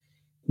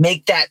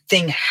make that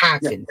thing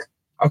happen.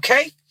 Yeah.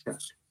 Okay?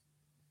 Yes.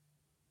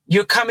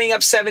 You're coming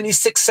up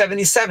 76,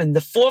 77. The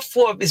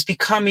 4/4 is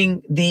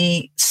becoming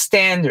the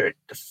standard,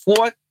 the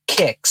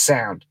 4-kick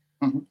sound.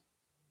 Mm-hmm.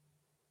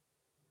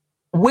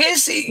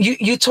 Where's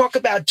you talk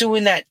about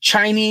doing that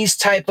Chinese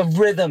type of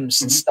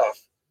rhythms and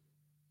stuff.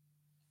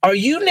 Are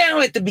you now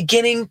at the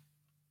beginning,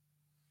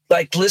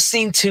 like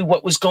listening to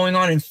what was going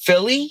on in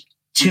Philly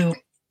to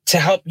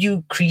help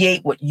you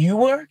create what you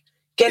were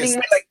getting?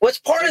 Yes. Like, what's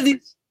part of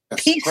these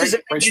pieces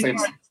of engineering?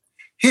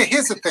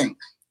 Here's the thing.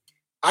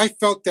 I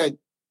felt that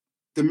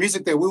the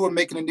music that we were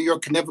making in New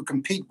York could never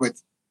compete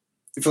with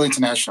the Philly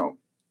International.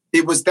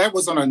 That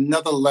was on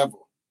another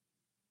level.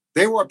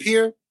 They were up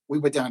here, we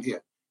were down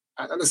here.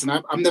 Listen,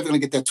 I'm never going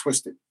to get that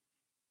twisted.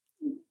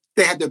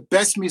 They had the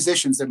best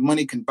musicians that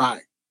money can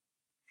buy,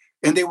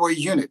 and they were a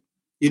unit.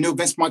 You knew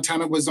Vince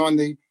Montana was on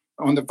the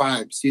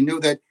vibes. You knew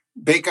that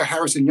Baker,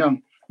 Harrison,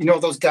 Young.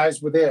 Those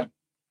guys were there.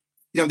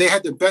 They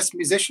had the best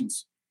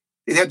musicians.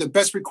 They had the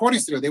best recording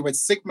studio. They were at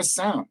Sigma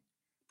Sound,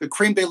 the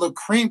Cream de la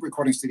Cream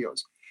recording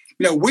studios.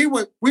 We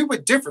were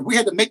different. We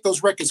had to make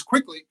those records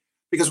quickly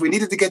because we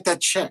needed to get that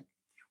check.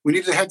 We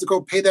needed to have to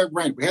go pay that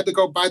rent. We had to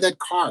go buy that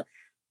car.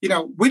 We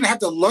didn't have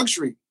the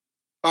luxury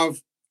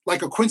of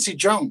like a Quincy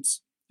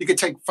Jones. You could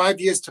take 5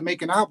 years to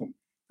make an album.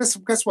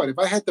 Guess what? If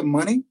I had the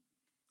money and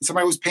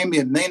somebody was paying me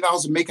 $1 million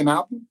to make an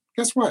album,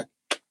 guess what?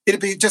 It'd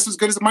be just as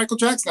good as a Michael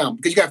Jackson album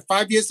because you got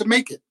 5 years to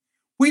make it.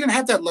 We didn't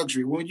have that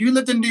luxury. When you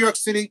lived in New York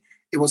City,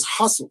 it was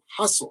hustle,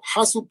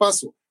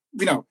 bustle.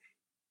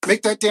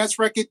 Make that dance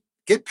record,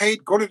 get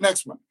paid, go to the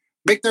next one.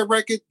 Make that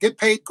record, get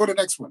paid, go to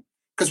the next one.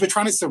 Because we're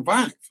trying to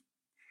survive.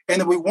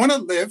 And if we want to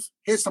live,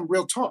 here's some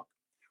real talk.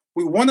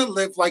 We want to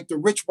live like the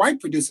rich white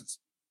producers.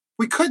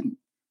 We couldn't.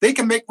 They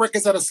can make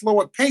records at a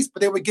slower pace, but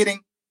they were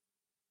getting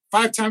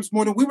 5 times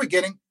more than we were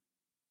getting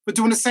for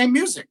doing the same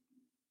music.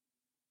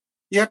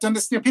 You have to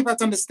understand, people have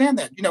to understand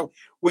that.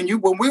 When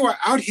we were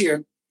out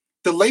here,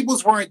 the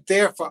labels weren't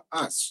there for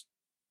us.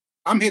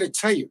 I'm here to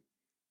tell you,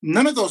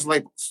 none of those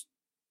labels,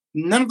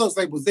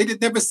 they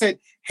never said,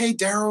 hey,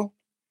 Daryl,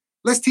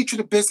 let's teach you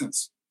the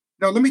business.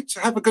 Let me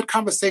have a good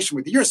conversation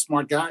with you. You're a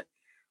smart guy.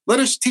 Let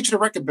us teach you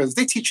the record business.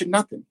 They teach you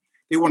nothing.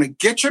 They want to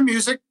get your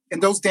music in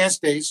those dance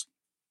days,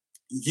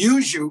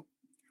 use you.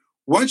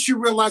 Once you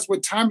realize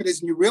what time it is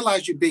and you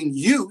realize you're being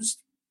used,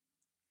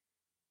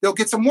 they'll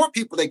get some more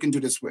people they can do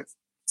this with.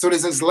 So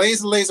there's this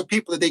layers and layers of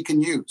people that they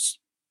can use.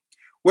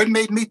 What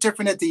made me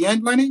different at the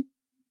end, Lenny,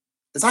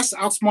 is I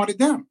outsmarted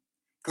them.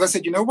 Because I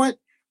said, you know what?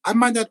 I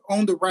might not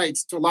own the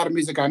rights to a lot of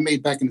music I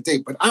made back in the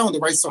day, but I own the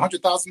rights to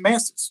 100,000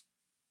 masters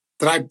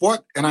that I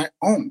bought and I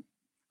own.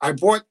 I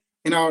bought,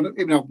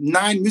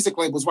 9 music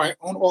labels where I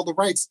own all the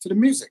rights to the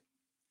music.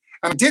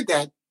 And I did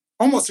that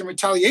almost in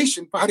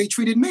retaliation for how they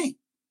treated me.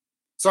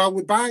 So I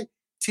would buy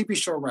TV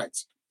show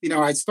rights.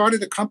 I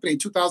started a company in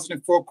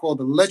 2004 called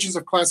the Legends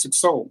of Classic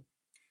Soul.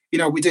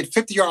 We did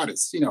 50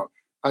 artists,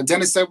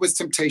 Dennis Edwards'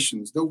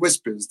 Temptations, the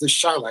Whispers, the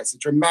Shy-Lights, the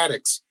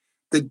Dramatics,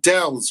 the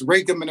Dells,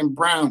 Ray Goodman and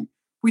Brown.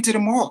 We did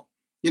them all,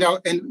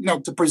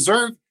 to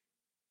preserve,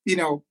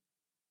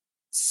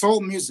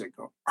 soul music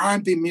or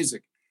R&B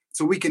music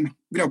so we can,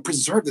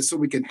 preserve this, so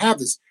we can have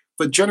this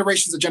for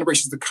generations and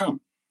generations to come.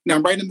 Now,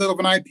 I'm right in the middle of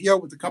an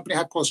IPO with the company I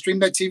have called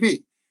StreamNet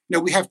TV.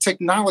 We have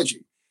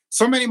technology.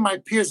 So many of my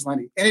peers,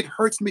 Lenny, and it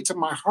hurts me to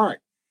my heart.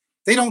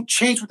 They don't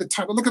change with the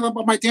time. Look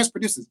at my dance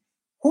producers.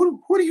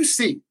 Who do you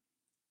see?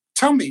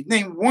 Tell me,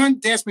 name one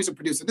dance music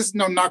producer. This is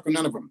no knock on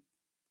none of them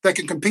that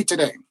can compete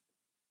today.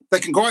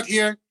 That can go out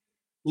here,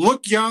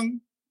 look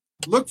young,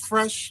 look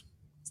fresh,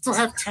 still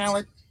have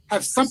talent,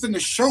 have something to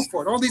show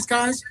for it. All these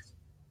guys,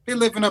 they're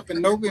living up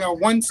in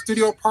one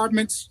studio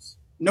apartments,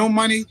 no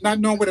money, not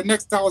knowing where the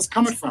next dollar is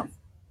coming from,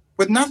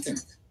 with nothing.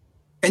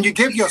 And you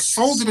give your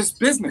soul to this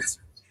business,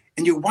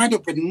 and you wind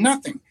up with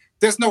nothing.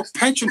 There's no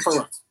pension for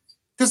us.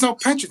 There's no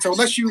pension. So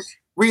unless you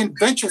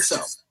reinvent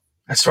yourself,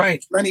 that's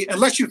right, Lenny,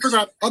 unless you figure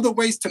out other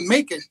ways to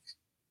make it,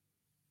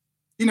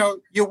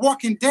 you're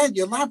walking dead.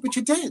 You're alive, but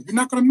you're dead. You're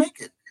not going to make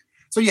it.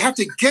 So you have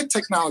to get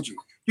technology.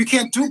 You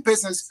can't do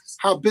business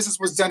how business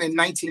was done in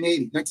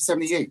 1980,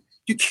 1978.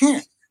 You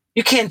can't.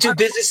 You can't do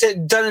business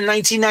done in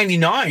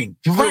 1999.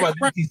 You worry about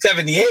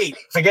 1978.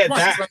 Forget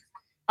that. This,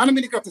 I don't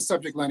mean to go off the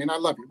subject, Lenny, and I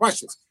love you.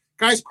 Watch this.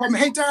 Guys call me,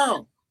 hey,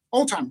 Daryl,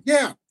 old time.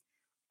 Yeah,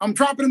 I'm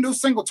dropping a new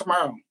single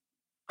tomorrow.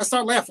 I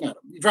start laughing at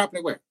them. You're dropping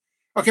it where?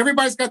 Okay,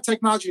 everybody's got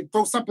technology to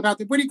throw something out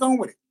there. Where are you going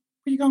with it?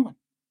 Where are you going?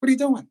 What are you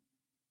doing?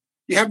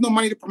 You have no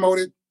money to promote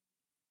it.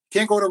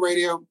 Can't go to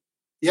radio.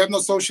 You have no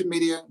social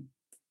media.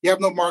 You have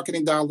no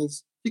marketing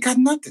dollars. You got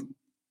nothing.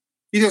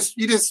 You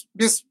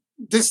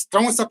just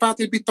throwing stuff out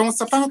there to be throwing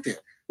stuff out there.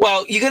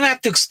 Well, you're going to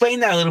have to explain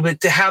that a little bit,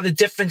 to how the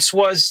difference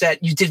was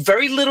that you did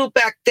very little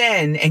back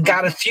then and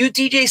got a few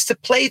DJs to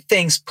play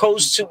things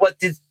opposed to what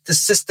the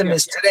system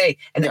is today,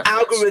 an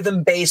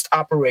algorithm-based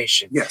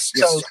operation. Yes.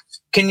 So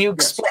can you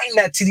explain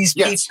that to these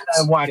people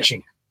that are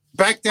watching?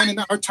 Back then in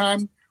our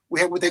time,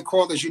 we had what they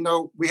called, as you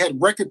know, we had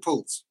record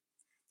pools.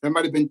 There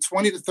might have been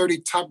 20 to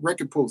 30 top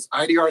record pools,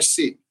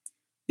 IDRC,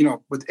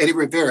 with Eddie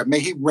Rivera. May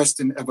he rest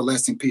in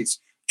everlasting peace.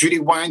 Judy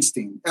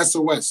Weinstein,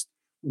 SOS,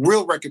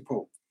 Real Record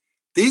Pool.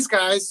 These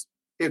guys,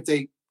 if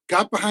they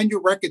got behind your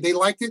record, they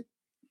liked it.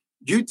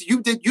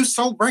 You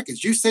sold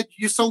records. You said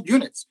you sold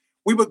units.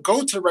 We would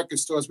go to the record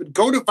stores. We'd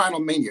go to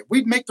Vinyl Mania.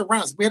 We'd make the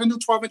rounds. We had a new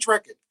 12-inch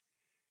record.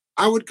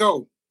 I would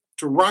go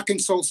to Rock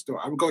and Soul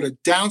Store. I would go to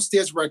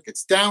Downstairs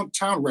Records,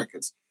 Downtown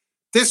Records,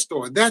 this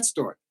store, that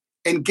store,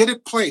 and get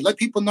it played. Let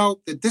people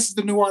know that this is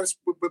the new artist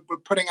we're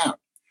putting out.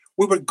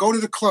 We would go to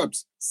the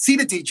clubs, see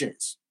the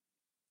DJs.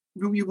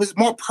 It was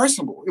more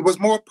personable. It was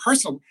more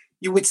personal.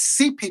 You would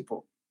see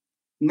people.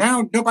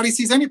 Now nobody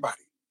sees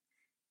anybody.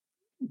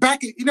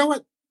 You know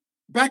what?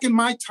 Back in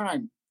my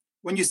time,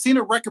 when you seen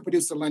a record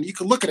producer, Lenny, you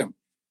could look at him.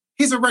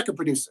 He's a record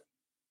producer.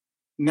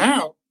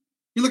 Now,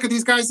 you look at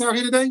these guys out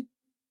here today,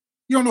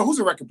 you don't know who's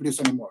a record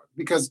producer anymore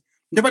because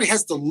nobody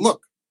has the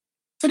look.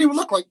 It doesn't even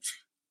look like.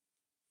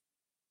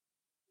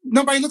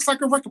 Nobody looks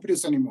like a record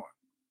producer anymore.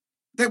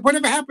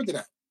 Whatever happened to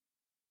that?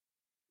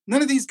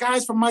 None of these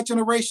guys from my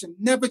generation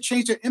never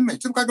changed their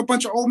image. They look like a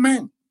bunch of old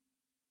men.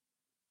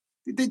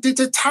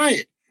 They're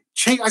tired.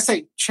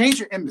 Change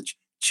your image.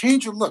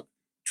 Change your look.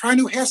 Try a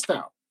new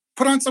hairstyle.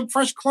 Put on some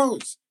fresh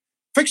clothes.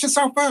 Fix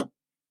yourself up.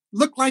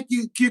 Look like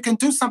you can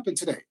do something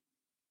today.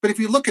 But if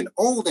you're looking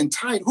old and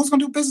tired, who's going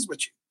to do business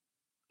with you?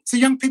 It's a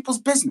young people's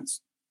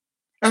business.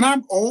 And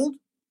I'm old,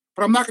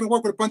 but I'm not going to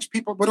work with a bunch of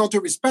people with all due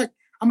respect.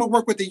 I'm going to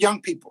work with the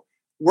young people.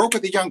 Work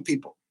with the young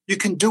people. You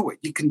can do it.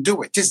 You can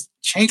do it. Just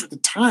change with the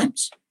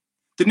times.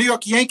 The New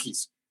York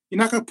Yankees, you're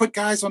not going to put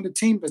guys on the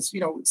team that's,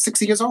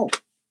 60 years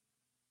old.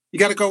 You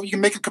got to go, you can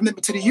make a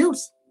commitment to the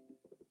youth.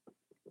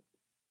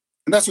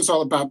 And that's what it's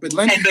all about. But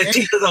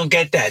people don't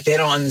get that. They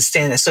don't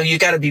understand that. So you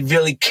got to be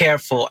really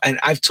careful. And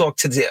I've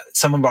talked to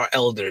some of our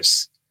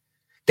elders.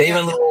 They're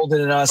even a little older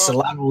than us, a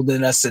lot older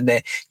than us. And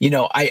they,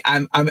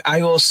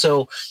 I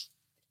also,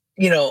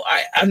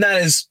 I'm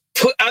not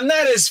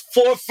as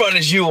forefront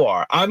as you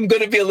are. I'm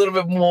going to be a little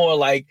bit more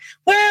like,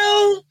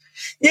 well,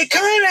 you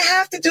kind of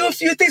have to do a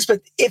few things.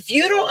 But if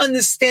you don't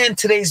understand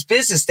today's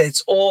business,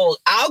 that's all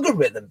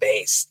algorithm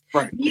based,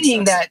 right,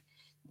 meaning that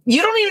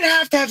you don't even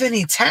have to have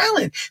any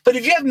talent. But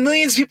if you have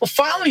millions of people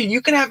following you,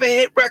 you can have a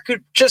hit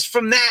record just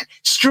from that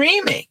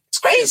streaming. It's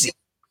crazy.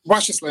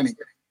 Watch this, Lenny.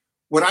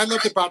 What I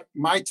loved about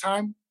my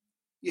time,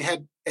 you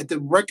had at the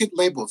record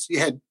labels,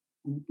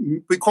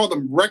 we call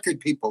them record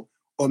people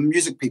or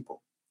music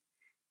people.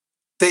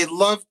 They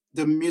loved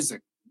the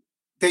music.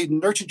 They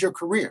nurtured your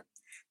career.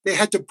 They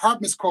had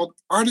departments called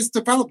artist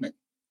development.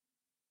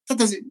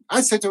 I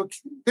said to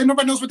them,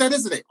 nobody knows what that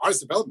is today.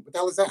 Artist development, what the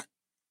hell is that?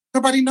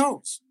 Nobody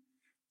knows.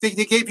 They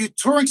gave you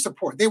touring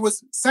support. There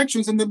was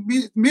sections in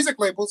the music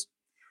labels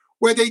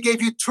where they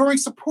gave you touring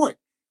support.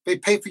 They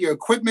pay for your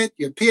equipment,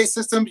 your PA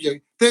systems,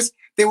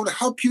 They would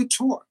help you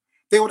tour.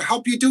 They would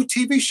help you do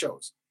TV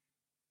shows.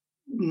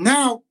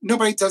 Now,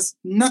 nobody does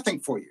nothing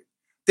for you.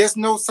 There's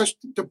no such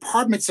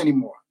departments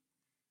anymore.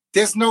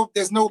 There's no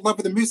love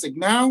of the music.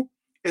 Now,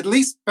 at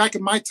least back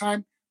in my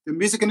time, the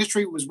music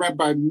industry was ran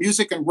by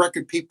music and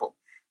record people.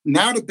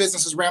 Now the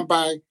business is ran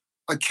by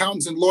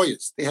accountants and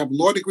lawyers. They have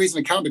law degrees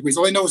and accounting degrees.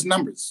 All they know is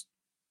numbers.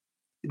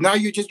 Now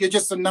you're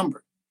just a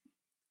number.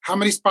 How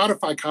many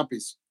Spotify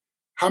copies?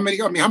 How many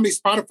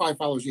Spotify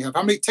followers you have?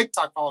 How many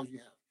TikTok followers you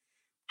have?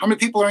 How many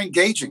people are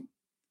engaging?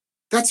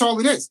 That's all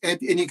it is.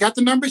 And you got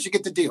the numbers, you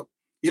get the deal.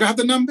 You don't have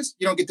the numbers,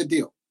 you don't get the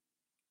deal.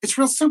 It's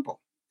real simple.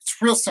 It's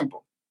real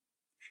simple.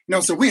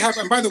 So we have,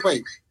 and by the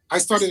way, I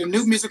started a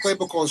new music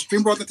label called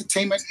Stream World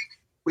Entertainment.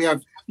 We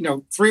have,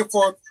 3 or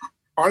 4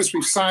 artists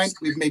we've signed.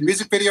 We've made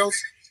music videos.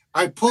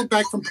 I pulled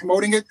back from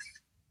promoting it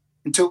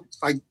until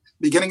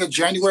beginning of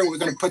January. We're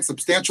going to put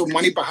substantial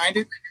money behind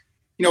it.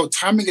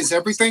 Timing is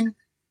everything,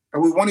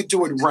 and we want to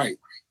do it right.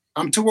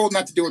 I'm too old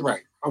not to do it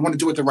right. I want to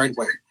do it the right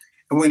way.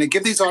 And we're going to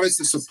give these artists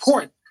the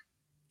support,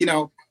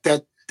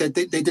 that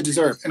they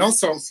deserve. And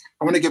also,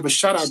 I want to give a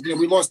shout out.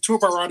 We lost 2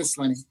 of our artists,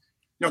 Lenny.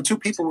 2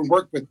 people we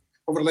worked with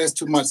over the last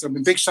 2 months. So a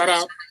big shout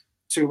out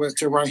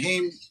to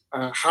Raheem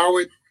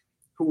Howard,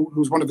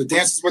 who's one of the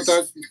dancers with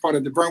us. He's part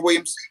of the Vern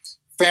Williams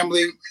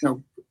family.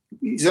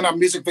 He's in our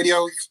music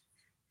videos.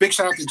 Big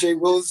shout out to Jay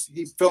Wills.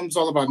 He films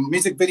all of our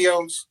music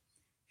videos.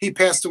 He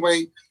passed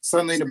away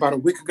suddenly about a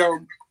week ago.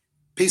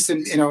 Peace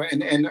and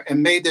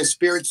may their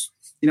spirits,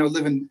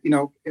 living,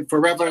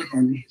 forever.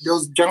 And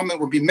those gentlemen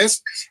will be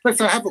missed.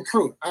 Listen, I have a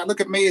crew. I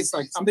look at me, it's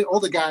like I'm the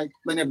older guy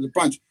laying out of the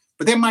bunch,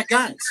 but they're my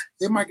guys.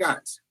 They're my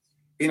guys.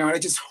 And I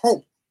just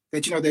hope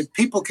that, that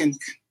people can,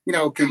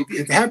 if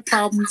you have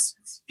problems,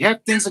 you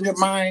have things on your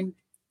mind,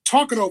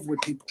 talk it over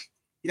with people.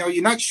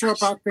 You're not sure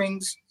about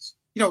things,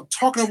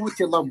 talk it over with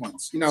your loved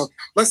ones.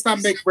 Let's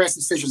not make rash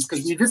decisions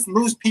because you just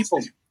lose people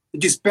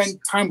that you spend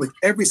time with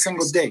every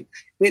single day.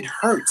 It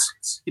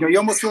hurts. You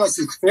almost feel like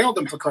you failed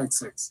them for Christ's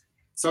sakes.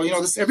 So,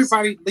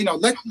 everybody,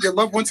 let your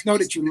loved ones know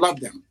that you love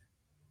them.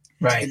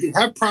 Right. If you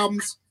have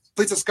problems,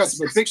 please discuss it.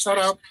 But big shout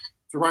out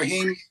to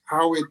Raheem,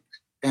 Howard,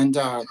 and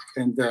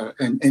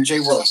Jay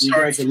Wills. You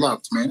guys are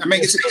loved, man. I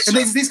mean,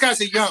 these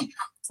guys are young,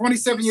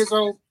 27 years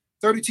old,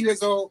 32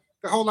 years old.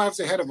 their whole lives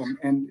ahead of them,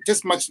 and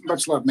just much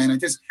love, man. I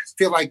just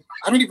feel like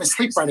I don't even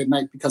sleep right at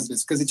night because of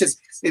this, because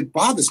it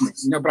bothers me,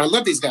 But I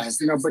love these guys,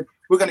 But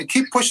we're going to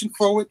keep pushing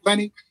forward,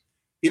 Lenny,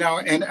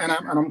 and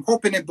I'm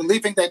hoping and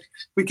believing that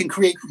we can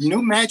create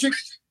new magic.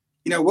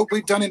 What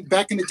we've done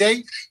back in the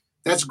day,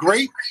 that's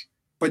great,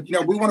 but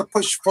we want to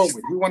push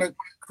forward. We want to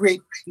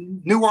create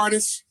new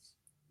artists,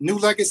 new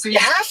legacy. You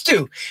have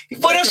to.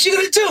 What else are you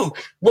gonna do?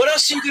 What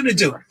else are you gonna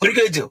do? What are you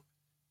gonna do?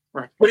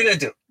 Right. What are you gonna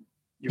do?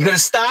 You're gonna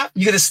stop?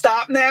 You're gonna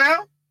stop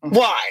now? Mm-hmm.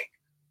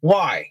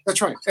 Why?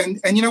 That's right.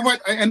 And you know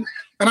what? And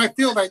I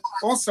feel like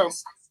also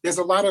there's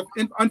a lot of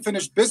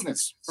unfinished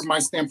business from my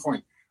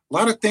standpoint. A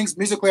lot of things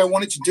musically I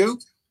wanted to do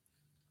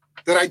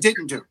that I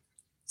didn't do.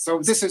 So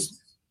this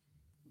is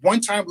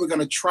one time we're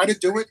going to try to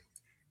do it,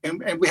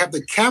 and we have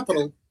the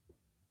capital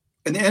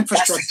and the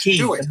infrastructure to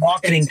do it. The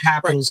marketing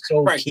capital is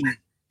so key.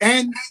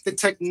 And the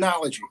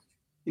technology,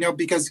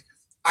 because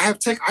I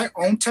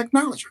own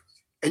technology.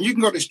 And you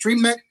can go to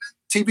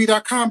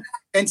streamnettv.com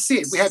and see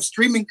it. We have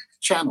streaming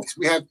channels.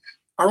 We have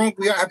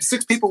we have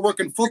 6 people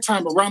working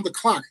full-time around the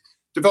clock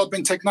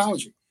developing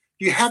technology.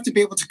 You have to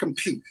be able to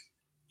compete.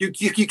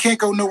 You can't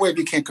go nowhere if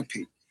you can't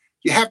compete.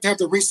 You have to have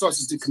the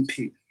resources to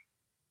compete.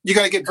 You're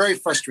going to get very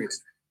frustrated.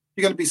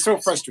 You're going to be so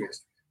frustrated.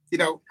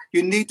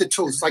 You need the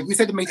tools. Like we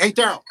said to me, hey,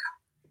 Daryl,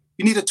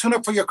 you need a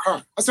tune-up for your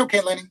car. I said,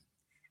 okay, Lenny.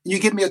 And you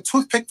give me a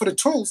toothpick for the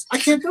tools, I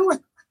can't do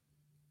it.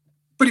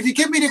 But if you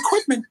give me the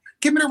equipment,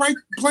 give me the right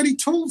bloody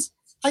tools,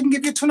 I can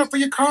give you a tune-up for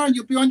your car and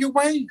you'll be on your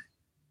way.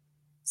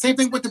 Same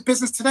thing with the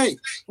business today.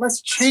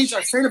 Let's change.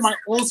 I say to my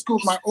old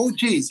school, my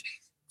OGs,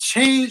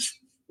 change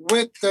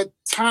with the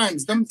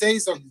times. Them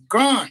days are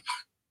gone.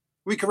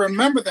 We can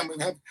remember them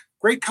and have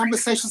great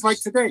conversations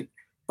like today.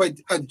 But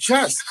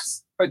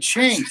adjust,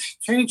 change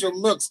your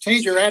looks,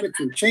 change your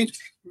attitude,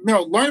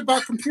 learn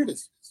about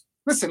computers.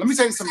 Listen, let me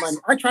tell you something.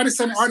 I try to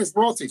send artists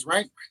royalties,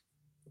 right?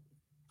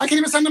 I can't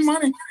even send them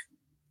money.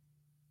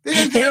 They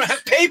don't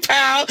have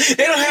PayPal.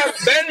 They don't have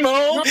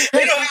Venmo.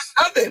 They don't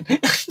have nothing.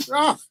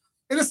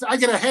 I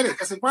get a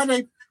headache. I said, why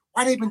they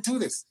even do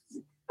this?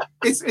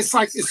 It's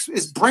like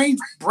it's brain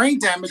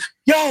damage.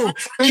 Yo,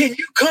 can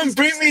you come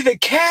bring me the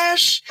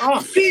cash?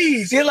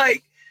 Please. You're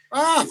like,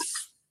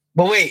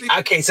 But wait,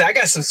 okay, so I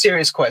got some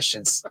serious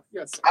questions.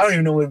 Yes. I don't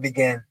even know where to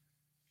begin.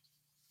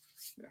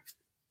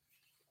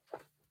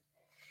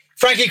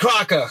 Frankie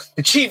Crocker,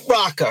 the Chief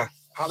Rocker.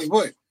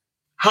 Hollywood,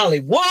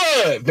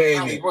 baby.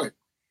 Hollywood.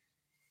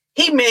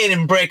 He made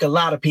and break a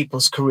lot of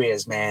people's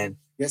careers, man.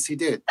 Yes, he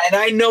did. And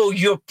I know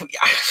you're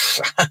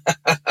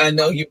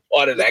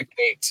part of that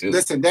game too.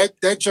 Listen,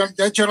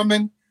 that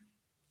gentleman,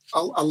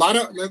 a lot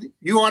of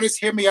you artists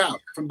hear me out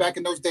from back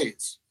in those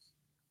days.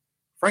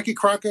 Frankie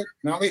Crocker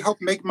not only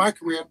helped make my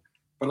career,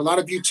 but a lot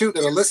of you too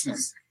that are listening.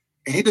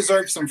 And he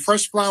deserves some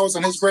fresh flowers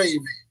on his grave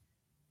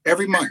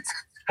every month.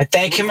 I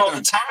thank him all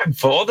the time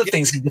for all the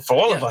things he did for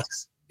all of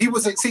us. He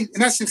was and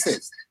that's just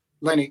it,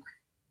 Lenny.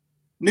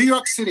 New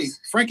York City,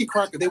 Frankie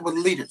Crocker, they were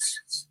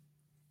leaders.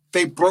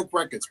 They broke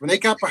records. When they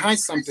got behind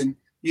something,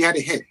 you had a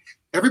hit.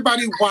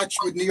 Everybody watched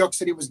what New York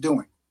City was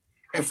doing.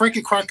 And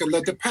Frankie Crocker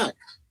led the pack.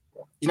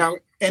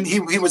 And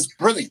he was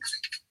brilliant.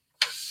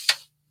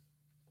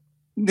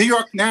 New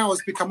York now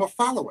has become a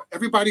follower.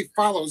 Everybody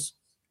follows.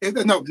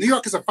 No, New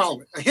York is a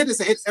follower. A hit is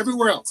a hit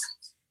everywhere else.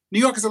 New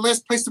York is the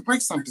last place to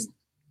break something.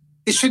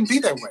 It shouldn't be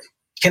that way.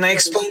 Can I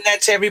explain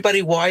that to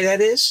everybody why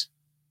that is?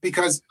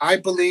 Because I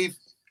believe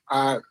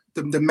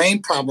the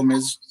main problem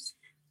is,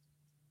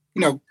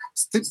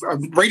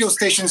 radio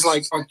stations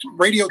like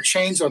radio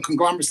chains or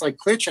conglomerates like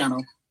Clear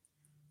Channel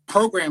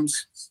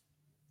programs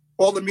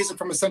all the music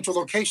from a central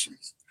location.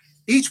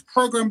 Each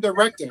program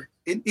director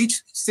in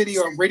each city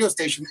or radio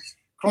station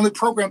can only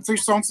program 3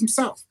 songs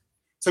himself.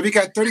 So if you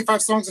got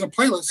 35 songs in a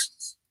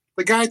playlist,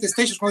 the guy at the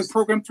station can only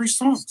program 3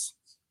 songs.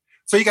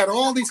 So you got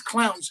all these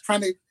clowns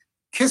trying to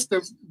kiss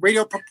the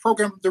radio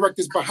program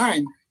directors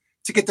behind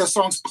to get their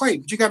songs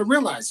played. But you got to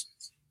realize,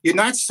 you're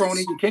not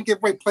Sony. You can't give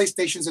away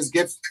PlayStations as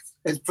gifts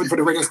for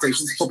the radio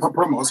stations, for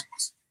promos.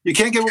 You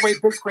can't give away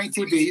big screen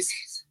TVs.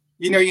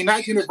 You're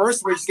not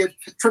Universal where you get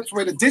trips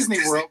away to Disney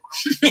World.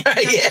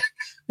 Yeah.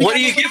 What are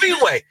you giving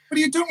away? What are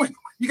you doing?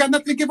 You got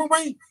nothing to give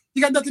away.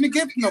 You got nothing to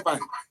give to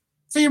nobody.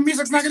 So your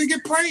music's not going to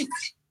get played.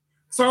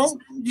 So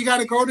you got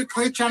to go to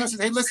Clear Channel and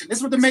say, hey, listen, this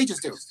is what the majors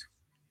do.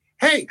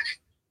 Hey,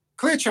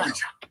 Clear Channel,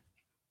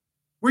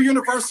 we're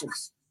Universal.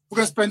 We're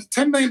going to spend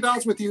 $10 million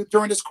with you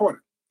during this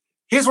quarter.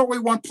 Here's what we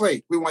want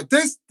played. We want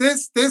this, in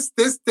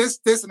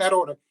that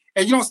order.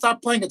 And you don't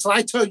stop playing until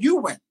I tell you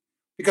when,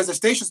 because the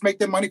stations make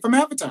their money from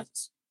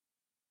advertisers.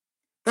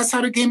 That's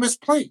how the game is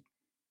played.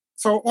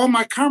 So all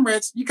my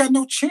comrades, you got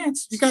no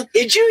chance.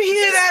 Did you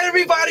hear that,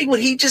 everybody?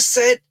 What he just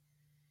said?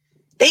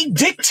 They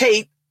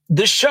dictate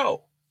the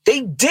show.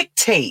 They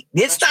dictate.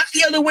 It's not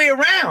the other way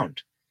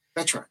around.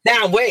 That's right.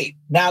 Now, wait.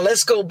 Now,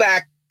 let's go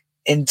back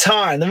in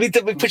time. Let me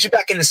put you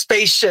back in the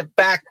spaceship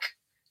back.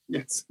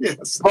 Yes.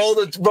 Roll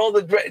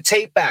the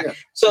tape back. Yeah.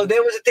 So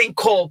there was a thing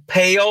called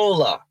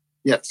payola.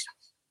 Yes.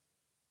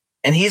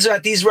 And he's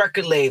at these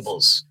record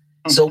labels.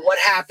 So what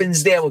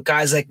happens there with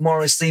guys like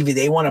Morris Levy?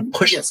 They want to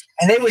push, Yes.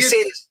 and they would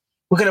say,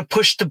 we're going to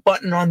push the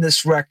button on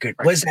this record.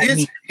 What does that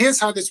mean? Here's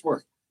how this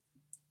worked.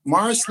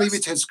 Morris Levy,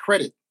 to his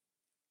credit,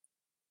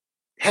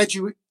 had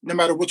you, no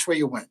matter which way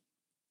you went,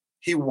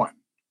 he won.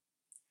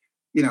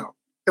 You know,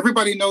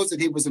 everybody knows that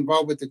he was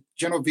involved with the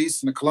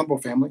Genovese and the Colombo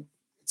family.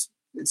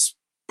 It's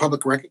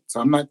public record,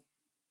 so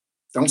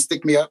don't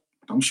stick me up,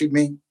 don't shoot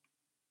me,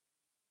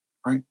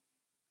 right?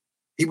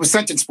 He was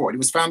sentenced for it.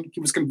 He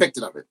was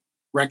convicted of it,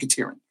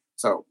 racketeering.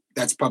 So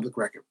that's public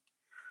record.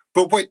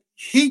 But what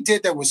he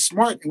did that was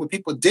smart and what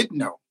people didn't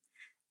know,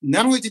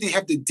 not only did he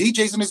have the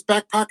DJs in his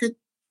back pocket,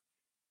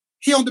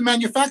 he owned the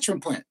manufacturing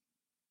plant.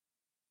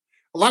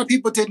 A lot of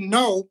people didn't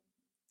know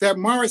that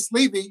Morris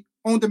Levy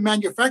owned a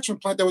manufacturing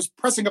plant that was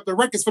pressing up the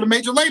records for the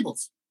major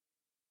labels.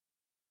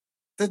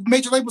 The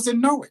major labels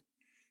didn't know it.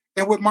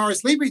 And what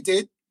Morris Levy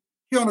did,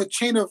 he owned a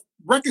chain of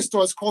record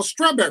stores called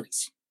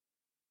Strawberries.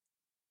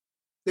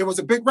 There was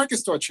a big record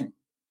store chain,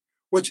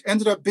 which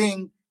ended up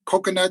being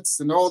Coconuts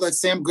and all that,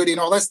 Sam Goody and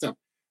all that stuff.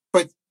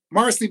 But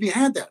Morris Levy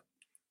had that.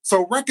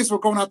 So records were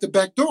going out the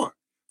back door.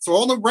 So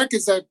all the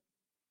records that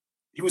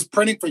he was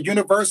printing for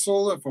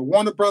Universal and for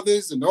Warner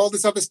Brothers and all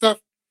this other stuff,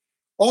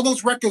 all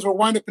those records were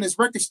wound up in his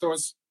record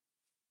stores,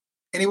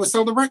 and he would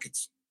sell the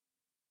records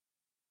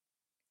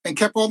and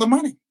kept all the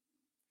money.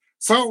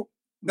 So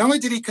not only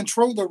did he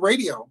control the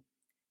radio,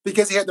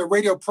 because he had the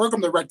radio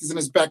program directors in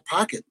his back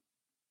pocket,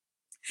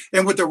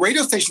 and what the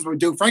radio stations would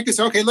do, Frankie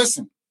said, okay,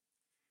 listen,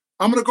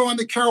 I'm going to go on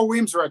the Carol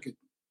Williams record,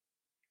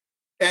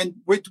 and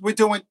we're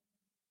doing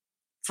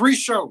 3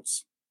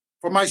 shows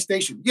for my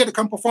station. You had to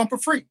come perform for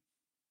free.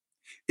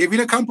 If you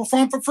didn't come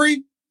perform for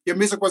free, your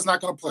music was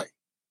not going to play.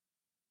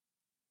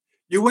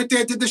 You went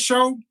there, did the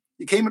show,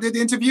 you came and did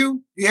the interview,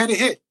 you had a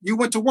hit, you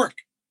went to work.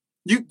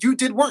 You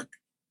did work.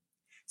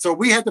 So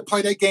we had to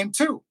play that game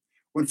too.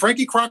 When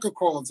Frankie Crocker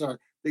calls, the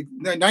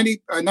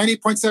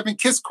 90.7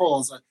 KISS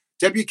calls,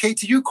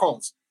 WKTU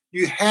calls,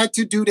 you had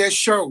to do their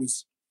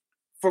shows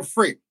for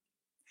free.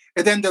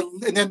 And then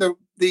the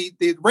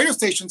radio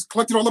stations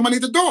collected all the money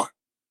at the door.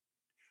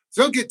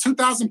 So they'll get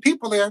 2,000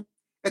 people there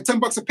at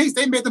 $10 a piece.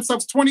 They made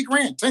themselves 20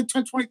 grand,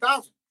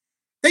 20,000.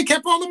 They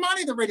kept all the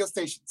money, the radio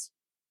stations,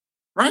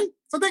 right?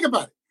 So think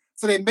about it.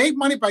 So they made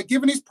money by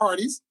giving these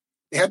parties.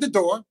 They had the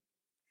door.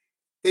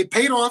 They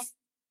paid off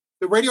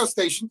the radio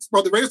stations.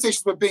 Well, the radio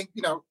stations were being,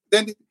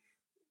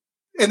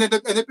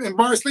 and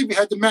Morris Levy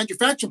had the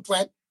manufacturing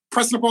plant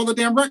pressing up all the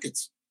damn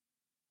records.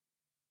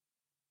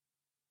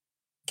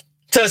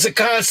 So it's a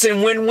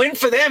constant win-win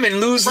for them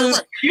and lose-lose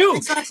for you.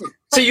 Exactly.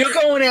 So you're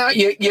going out,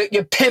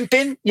 you're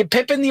pimping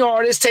the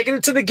artist, taking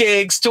it to the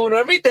gigs, doing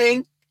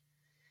everything.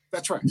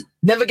 That's right.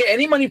 Never get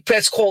any money.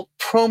 That's called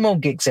promo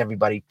gigs,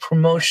 everybody.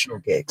 Promotional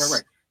gigs.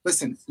 Right.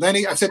 Listen,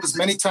 Lenny, I've said this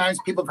many times.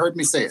 People have heard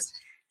me say it.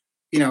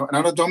 And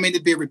I don't mean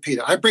to be a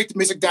repeater. I break the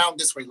music down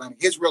this way, Lenny.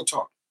 Here's real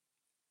talk.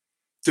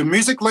 The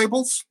music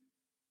labels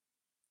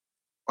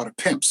are the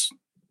pimps.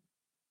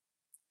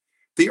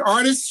 The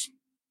artists,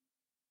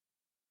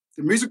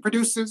 the music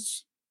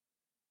producers,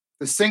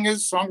 the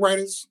singers,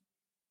 songwriters,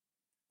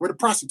 were the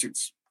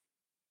prostitutes.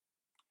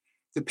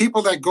 The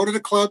people that go to the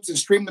clubs and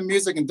stream the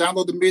music and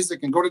download the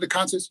music and go to the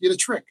concerts, you're the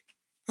trick.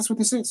 That's what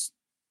this is.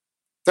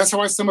 That's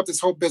how I sum up this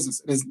whole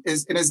business.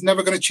 It is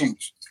never going to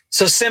change.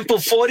 So simple,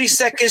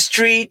 42nd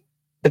Street,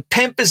 the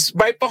pimp is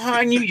right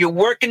behind you. You're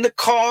working the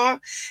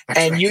car,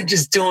 and you're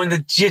just doing the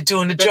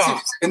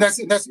job. And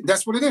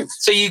that's what it is.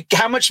 So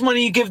how much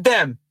money you give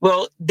them?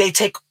 Well, they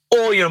take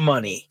all your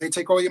money. They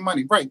take all your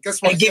money, right?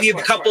 Guess what? And give you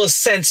a couple of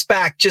cents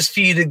back just for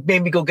you to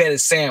maybe go get a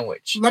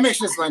sandwich. Let me ask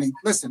you this, Lenny.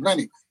 Listen,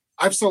 Lenny,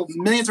 I've sold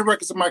millions of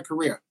records in my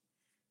career.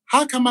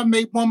 How come I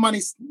made more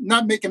money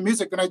not making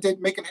music than I did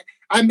making?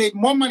 I made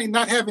more money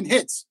not having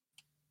hits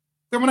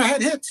than when I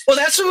had hits. Well,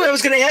 that's what I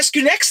was going to ask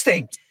you next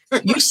thing.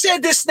 You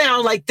said this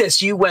now like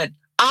this. You went,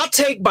 I'll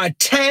take my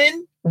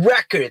 10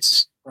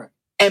 records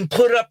and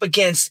put it up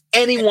against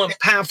anyone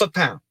pound for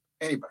pound.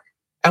 Anybody.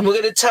 And we're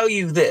going to tell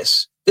you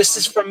this. This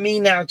is from me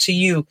now to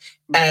you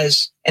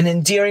as an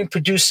endearing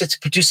producer to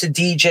producer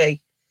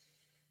DJ.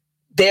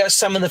 They are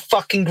some of the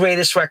fucking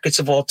greatest records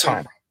of all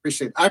time.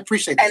 I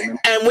appreciate that.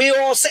 And we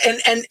all say,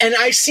 and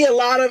I see a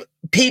lot of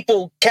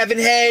people, Kevin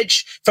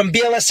Hedge from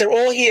BLS, they're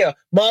all here.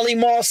 Molly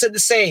Mall said the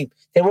same.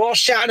 They were all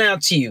shouting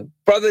out to you.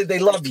 Brother, they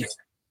love you.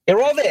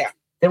 They're all there.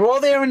 They're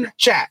all there in the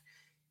chat.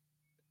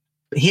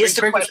 Here's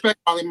the question. Respect,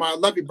 Molly Mall. I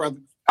love you, brother.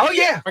 Oh,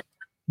 yeah.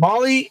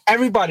 Molly,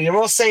 everybody. They're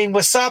all saying,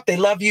 what's up? They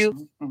love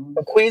you.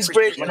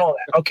 Queensbridge and all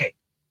that. Okay.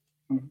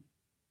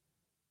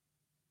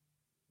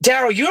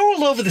 Daryl, you're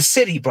all over the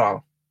city,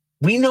 bro.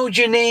 We know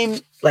your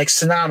name like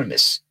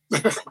synonymous.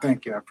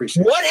 Thank you. I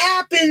appreciate it. What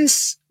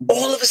happens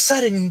all of a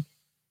sudden?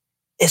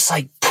 It's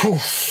like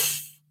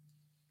poof,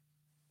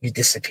 you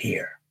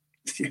disappear.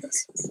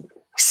 Yes.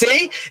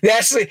 See?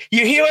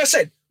 You hear what I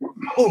said?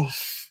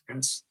 Poof.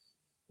 Yes.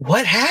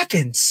 What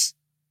happens?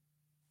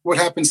 What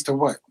happens to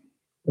what?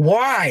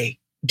 Why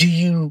do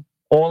you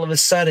all of a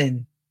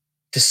sudden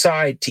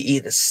decide to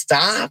either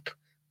stop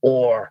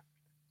or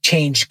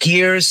change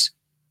gears?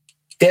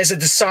 There's a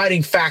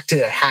deciding factor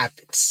that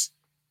happens.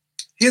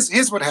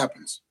 Here's what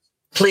happens.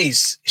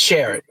 Please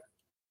share it.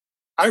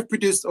 I've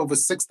produced over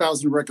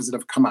 6,000 records that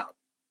have come out,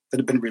 that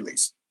have been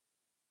released.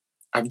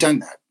 I've done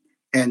that.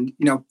 And,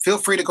 feel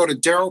free to go to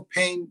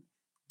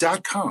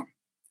darylpayne.com.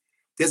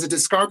 There's a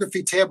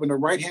discography tab in the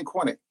right-hand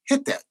corner.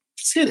 Hit that.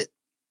 Just hit it.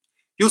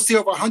 You'll see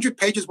over 100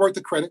 pages worth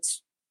of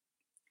credits,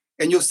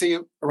 and you'll see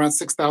around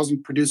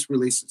 6,000 produced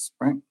releases,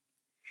 right?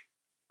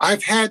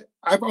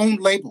 I've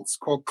owned labels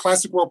called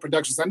Classic World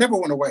Productions. I never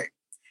went away.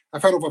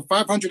 I've had over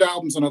 500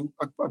 albums on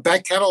a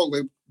back catalog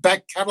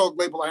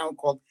label I own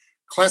called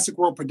Classic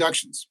World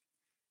Productions.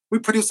 We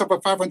produced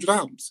over 500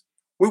 albums.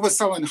 We were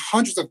selling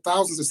hundreds of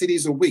thousands of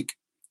CDs a week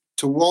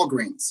to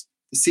Walgreens,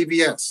 to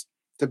CVS,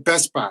 to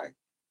Best Buy.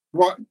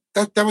 Well,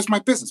 that was my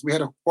business. We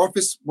had an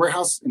office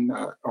warehouse in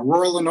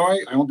Aurora, Illinois.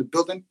 I owned a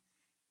building.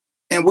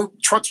 And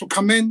trucks would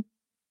come in,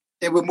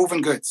 and we're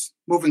moving goods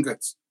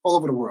all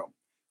over the world.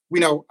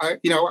 I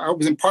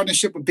was in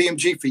partnership with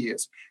BMG for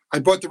years. I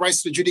bought the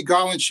rights to the Judy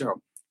Garland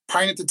show.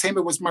 Pine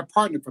Entertainment was my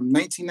partner from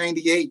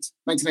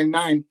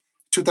 1999,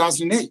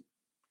 2008.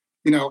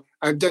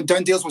 I've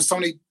done deals with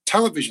Sony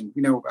Television.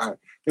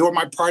 They were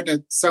my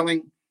partner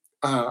selling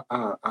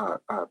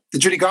the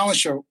Judy Garland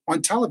show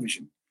on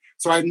television.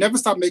 So I've never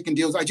stopped making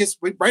deals.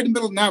 We're right in the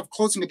middle now of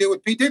closing a deal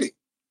with P. Diddy.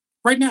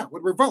 Right now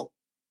with Revolt.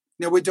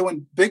 We're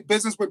doing big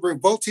business with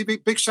Revolt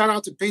TV. Big shout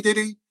out to P.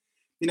 Diddy.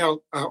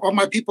 All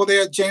my people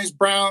there, James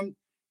Brown,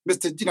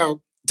 Mr.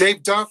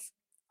 Dave Duff.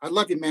 I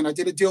love you, man. I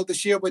did a deal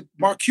this year with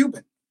Mark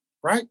Cuban,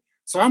 right?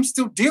 So I'm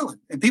still dealing,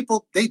 and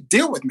people, they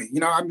deal with me.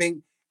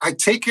 I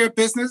take care of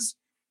business.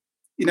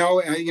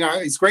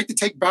 It's great to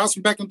take bows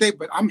from back in the day,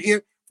 but I'm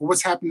here for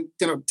what's happening,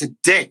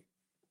 today.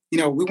 We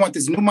want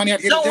this new money out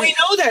here. No, today. we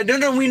know that.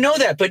 No, we know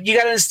that. But you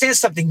got to understand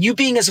something. You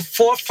being as a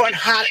forefront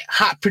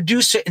hot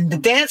producer in the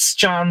dance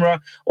genre,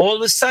 all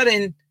of a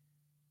sudden,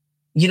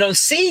 you don't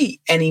see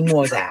any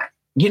more of that.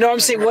 You know what I'm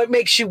saying? What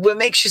makes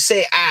you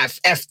say,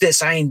 F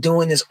this, I ain't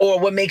doing this? Or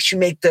what makes you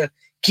make the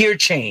gear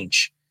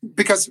change?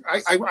 Because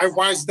I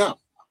wised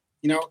up.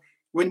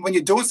 When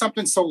you're doing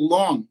something so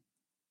long,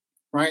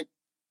 right?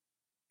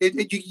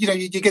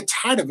 You get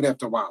tired of it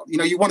after a while.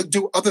 You want to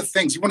do other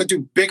things. You want to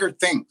do bigger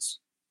things.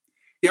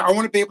 I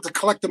want to be able to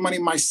collect the money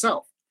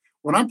myself.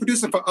 When I'm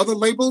producing for other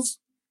labels,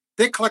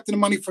 they're collecting the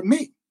money for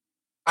me.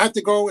 I have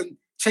to go and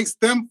chase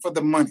them for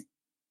the money.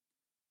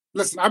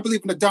 Listen, I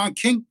believe in the Don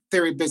King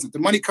theory of business. The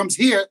money comes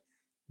here,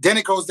 then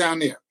it goes down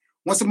there.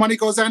 Once the money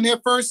goes down there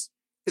first,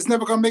 it's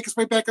never going to make its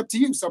way back up to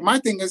you. So my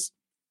thing is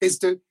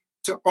to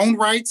own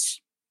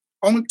rights,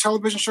 own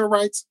television show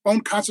rights,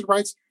 own concert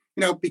rights.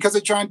 Because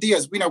of John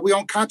Diaz, we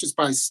own concerts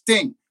by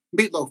Sting,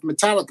 Meatloaf,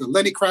 Metallica,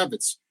 Lenny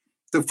Kravitz,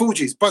 the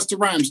Fugees, Busta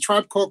Rhymes,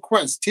 Tribe Called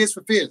Quest, Tears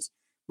for Fears.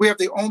 We have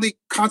the only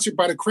concert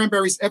by the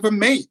Cranberries ever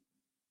made.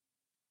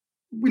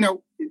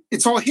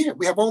 It's all here.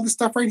 We have all this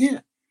stuff right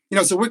here.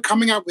 So we're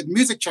coming out with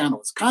music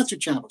channels, concert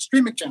channels,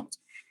 streaming channels.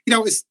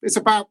 It's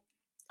about,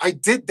 I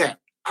did that.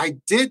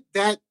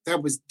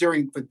 That was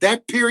for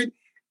that period,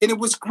 and it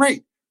was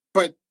great.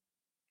 But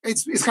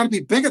it's got to be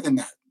bigger than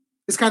that.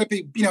 It's got to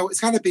be, it's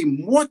got to be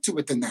more to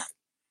it than that.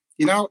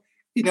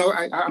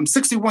 I'm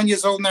 61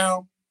 years old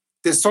now.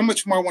 There's so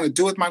much more I want to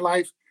do with my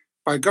life.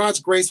 By God's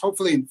grace,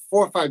 hopefully in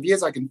 4 or 5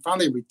 years, I can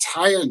finally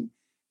retire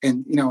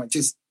and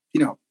just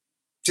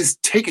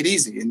take it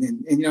easy.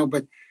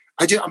 But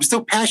I'm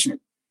still passionate.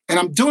 And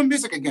I'm doing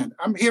music again.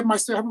 I'm here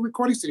myself. I have a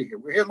recording studio here.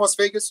 We're here in Las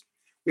Vegas.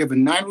 We have a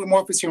 9-room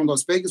office here in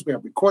Las Vegas. We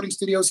have recording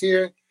studios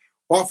here,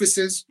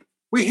 offices.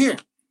 We're here.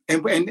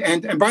 And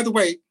by the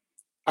way,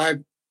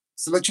 to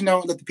let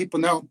the people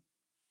know,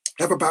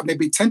 I have about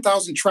maybe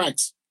 10,000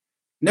 tracks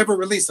never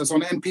released. That's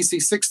on the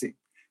MPC 60.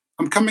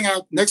 I'm coming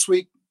out next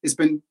week. It's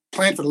been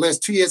planned for the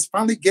last 2 years.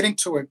 Finally getting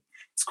to it.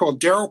 It's called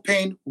Daryl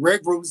Payne Rare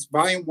Grooves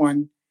Volume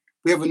 1.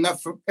 We have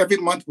enough for every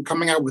month. We're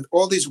coming out with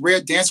all these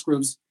rare dance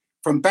grooves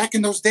from back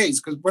in those days.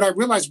 Because what I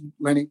realized,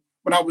 Lenny,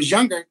 when I was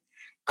younger,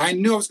 I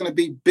knew I was going to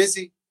be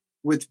busy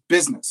with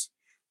business.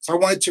 So I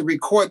wanted to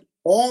record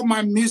all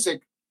my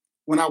music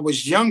when I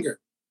was younger.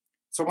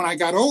 So when I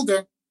got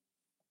older,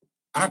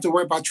 I don't have to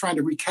worry about trying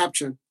to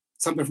recapture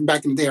something from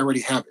back in the day. I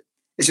already have it.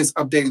 It's just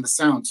updating the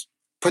sounds,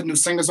 put new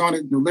singers on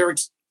it, new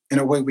lyrics, and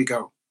away we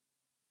go.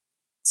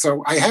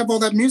 So I have all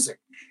that music.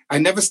 I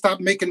never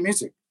stopped making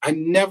music. I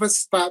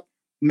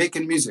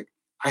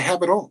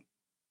have it all.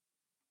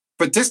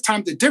 But this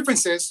time the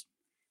difference is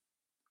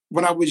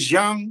when I was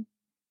young,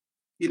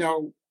 we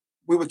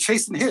were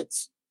chasing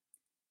hits.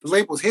 The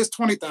labels, here's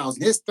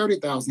 20,000, here's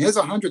 30,000, here's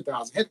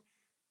 100,000.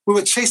 We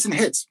were chasing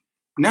hits.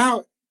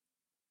 Now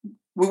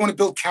we want to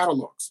build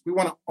catalogs. We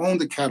want to own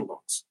the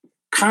catalogs.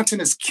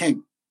 Content is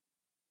king.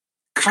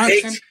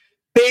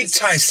 Big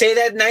time. Say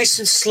that nice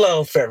and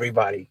slow for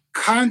everybody.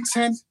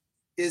 Content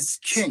is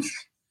king.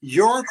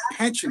 Your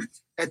pension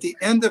at the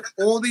end of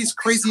all these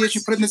crazy years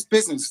you put in this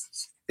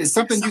business is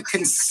something you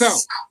can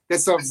sell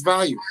that's of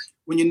value.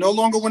 When you no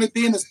longer want to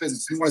be in this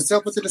business, you want to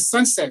sell it to the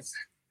sunset,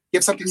 you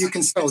have something you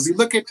can sell. If you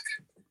look at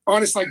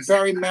artists like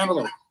Barry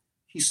Manilow,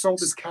 he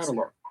sold his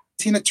catalog.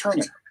 Tina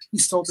Turner, he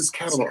sold his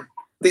catalog.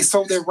 They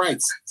sold their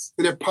rights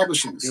to their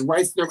publishing, their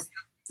rights. There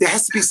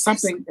has to be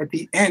something at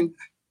the end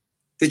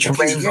that you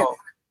can get.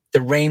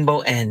 The rainbow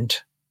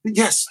end.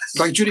 Yes,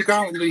 like Judy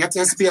Garland, there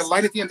has to be a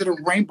light at the end of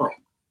the rainbow.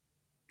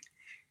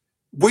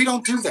 We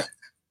don't do that.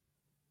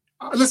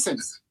 Listen,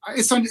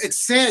 it's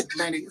sad,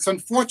 Lanny. It's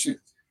unfortunate.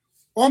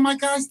 All my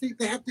guys, they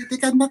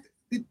got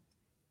nothing.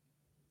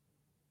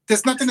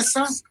 There's nothing to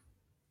sell.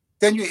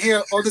 Then you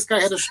hear, oh, this guy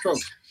had a stroke.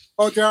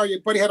 Oh, Daryl,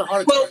 your buddy had a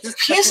heart attack. Well,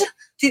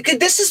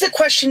 this is the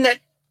question that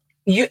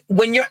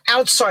when you're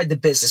outside the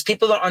business,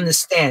 people don't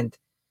understand.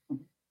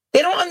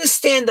 They don't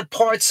understand the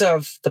parts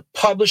of the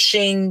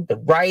publishing, the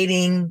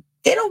writing.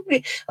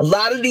 A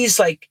lot of these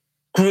like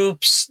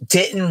groups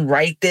didn't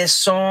write their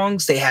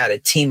songs. They had a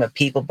team of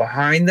people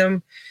behind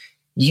them.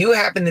 You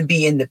happen to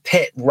be in the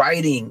pit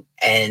writing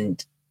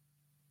and,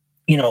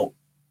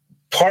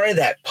 part of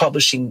that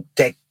publishing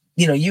that,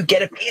 you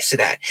get a piece of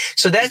that.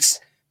 So that's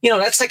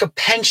like a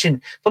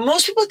pension. But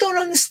most people don't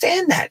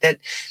understand that,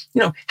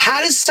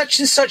 how does such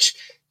and such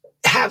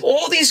have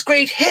all these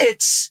great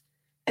hits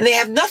and they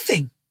have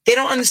nothing? They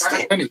don't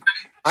understand.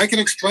 I can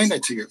explain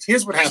that to you.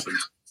 Here's what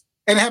happens.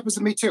 And it happens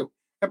to me too.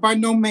 And by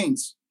no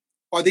means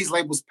are these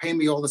labels paying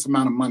me all this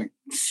amount of money.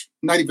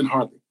 Not even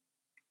hardly.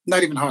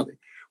 Not even hardly.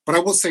 But I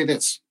will say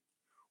this.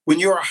 When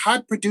you're a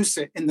hot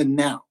producer in the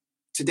now,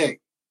 today,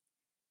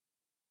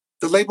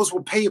 the labels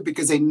will pay you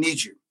because they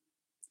need you.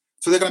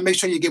 So they're going to make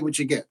sure you get what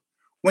you get.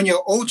 When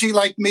you're OG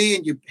like me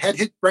and you had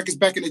hit records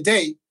back in the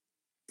day,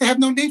 they have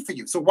no need for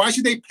you. So why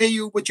should they pay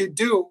you what you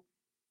do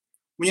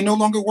when you no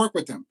longer work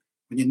with them,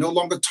 when you no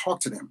longer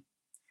talk to them?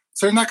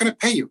 So they're not going to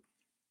pay you.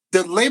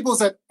 The labels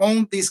that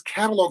own these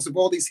catalogs of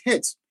all these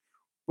hits,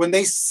 when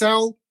they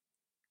sell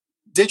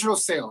digital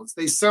sales,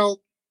 they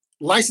sell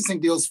licensing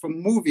deals for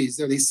movies,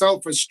 or they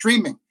sell for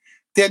streaming,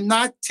 they're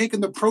not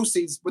taking the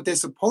proceeds, what they're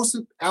supposed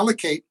to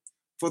allocate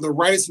for the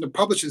writers and the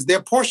publishers,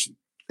 their portion.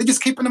 They're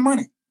just keeping the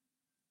money.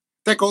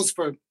 That goes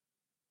for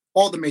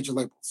all the major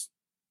labels.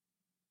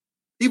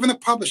 Even the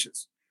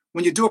publishers.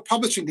 When you do a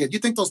publishing deal, you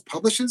think those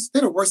publishers,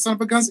 they're the worst son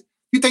of a guns?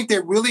 You think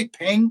they're really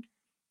paying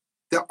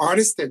the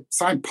artists that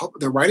sign,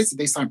 the writers that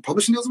they sign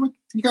publishing deals with?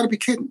 You got to be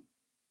kidding.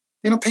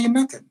 They don't pay you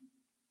nothing.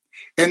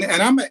 And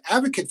I'm an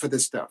advocate for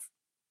this stuff.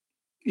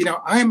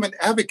 I am an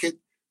advocate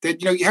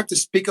that, you have to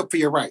speak up for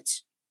your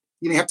rights.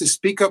 You have to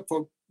speak up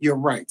for your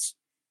rights.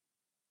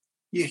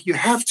 You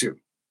have to.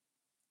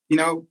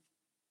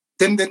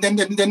 Then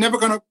they're never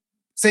going to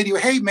say to you,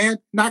 hey, man,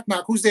 knock,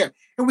 knock, who's there?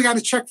 And we got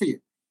a check for you.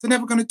 They're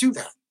never going to do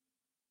that.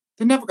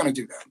 They're never going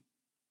to do that.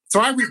 So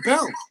I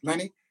rebelled,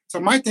 Lenny. So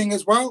my thing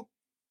is, well,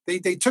 they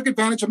took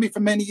advantage of me for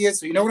many years.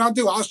 So you know what I'll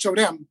do? I'll show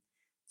them.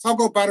 So I'll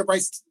go buy the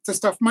rights to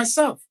stuff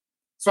myself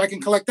so I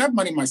can collect that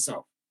money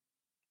myself.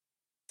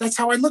 That's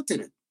how I looked at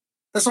it.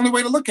 That's the only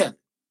way to look at it,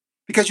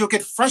 because you'll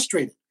get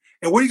frustrated.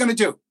 And what are you going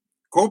to do?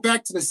 Go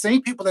back to the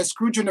same people that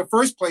screwed you in the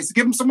first place to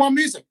give them some more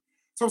music.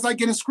 So it's like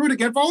getting screwed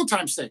again for old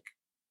time's sake.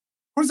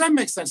 What does that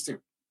make sense to?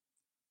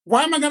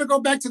 Why am I going to go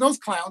back to those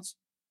clowns?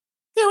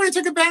 They already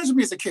took advantage of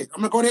me as a kid.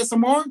 I'm going to go there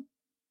some more.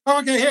 Oh,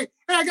 okay, hey,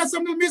 I got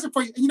some new music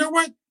for you. And you know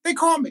what? They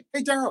call me.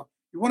 Hey, Daryl,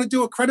 you want to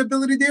do a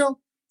credibility deal?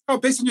 Oh,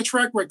 based on your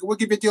track record, we'll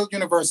give you a deal at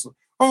Universal.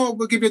 Oh,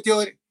 we'll give you a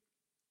deal at...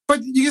 But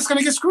you're just going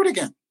to get screwed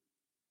again.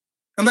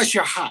 Unless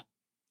you're hot.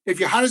 If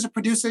you're hot as a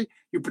producer,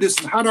 you're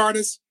producing hot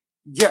artists,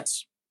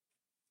 yes.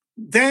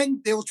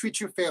 Then they will treat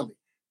you fairly.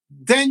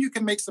 Then you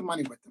can make some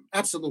money with them.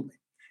 Absolutely.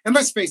 And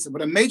let's face it,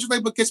 when a major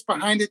label gets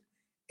behind it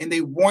and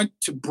they want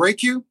to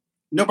break you,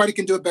 nobody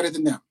can do it better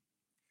than them.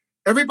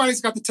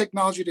 Everybody's got the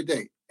technology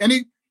today.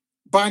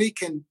 Anybody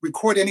can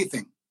record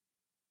anything.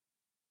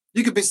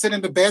 You could be sitting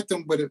in the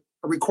bathroom with a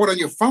recorder on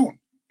your phone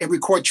and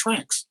record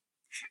tracks.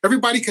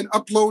 Everybody can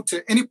upload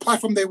to any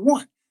platform they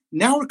want.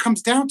 Now it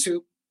comes down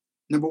to,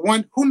 number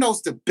one, who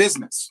knows the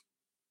business?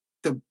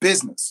 The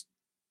business.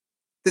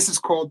 This is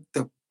called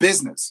the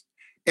business.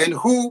 And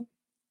who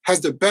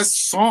has the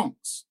best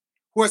songs?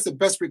 Who has the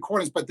best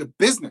recordings? But the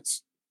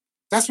business.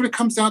 That's what it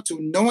comes down to,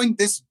 knowing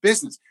this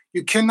business.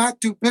 You cannot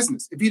do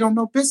business if you don't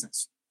know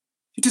business.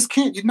 You just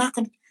can't.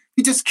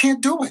 You just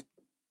can't do it.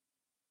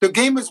 The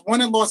game is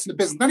won and lost in the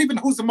business. Not even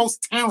who's the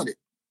most talented.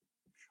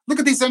 Look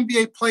at these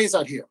NBA players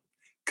out here.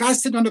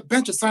 Guys sitting on the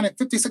bench are signing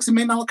 $50, $60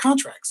 million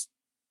contracts.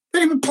 They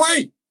didn't even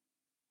play.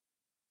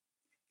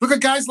 Look at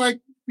guys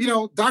like,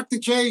 Dr.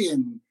 J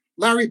and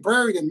Larry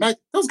Bird and Matt.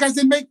 Those guys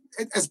didn't make,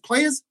 as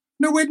players,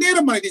 nowhere near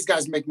the money these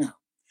guys make now.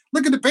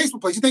 Look at the baseball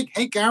players. You think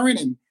Hank Aaron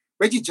and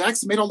Reggie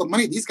Jackson made all the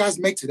money these guys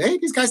make today?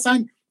 These guys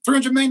signed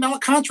 $300 million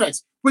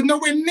contracts with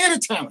nowhere near the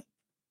talent.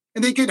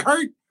 And they get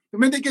hurt. The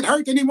minute they get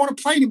hurt, they didn't want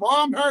to play anymore.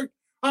 Oh, I'm hurt.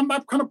 I'm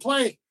not going to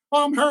play.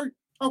 Oh, I'm hurt.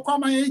 I'll call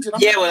my agent.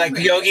 Like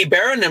Yogi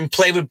Berra and them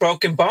played with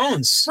broken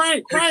bones.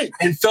 Right.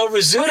 And Phil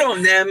Rizzuto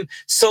and them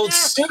sold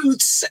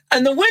suits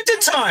in the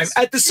wintertime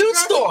at the suit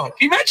store. Can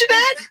you imagine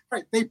that?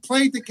 Right. They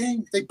played the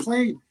game. They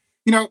played.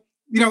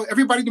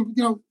 Everybody,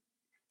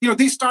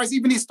 these stars,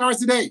 even these stars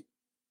today,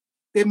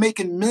 they're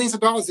making millions of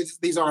dollars,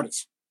 these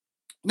artists.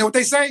 You know what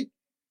they say?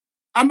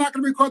 I'm not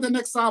going to record the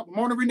next album.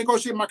 I want to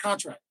renegotiate my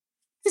contract.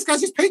 These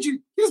guys just paid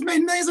you. You just made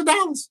millions of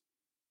dollars.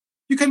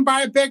 You couldn't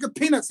buy a bag of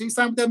peanuts. He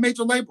signed with that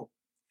major label.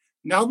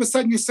 Now all of a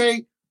sudden you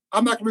say,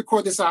 I'm not going to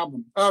record this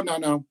album. Oh,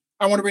 no.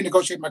 I want to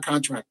renegotiate my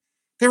contract.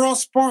 They're all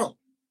spoiled.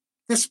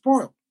 They're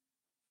spoiled.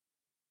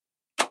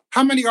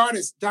 How many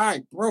artists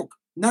died broke?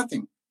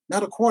 Nothing.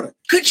 Not a quarter.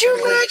 Could you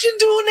imagine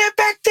doing that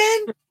back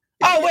then?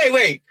 Oh,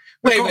 wait.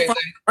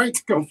 Right,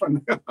 go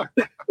from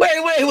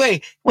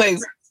Wait.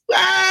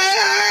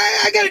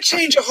 I got to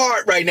change your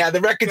heart right now. The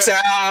record's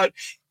out.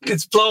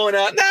 It's blowing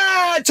up.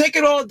 Nah, take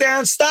it all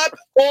down. Stop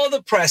all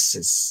the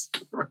presses.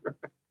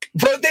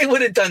 What they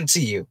would have done to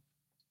you.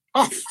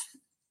 Oh.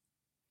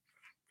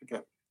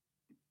 Forget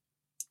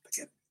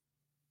it.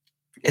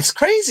 It's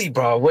crazy,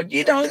 bro. But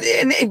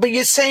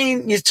you're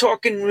saying you're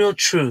talking real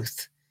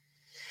truth.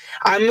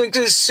 I'm going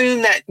to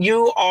assume that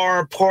you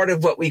are part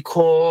of what we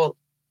call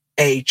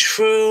a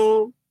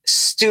true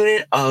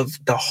student of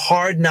the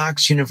Hard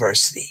Knocks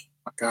University.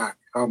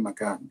 Oh my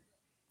God.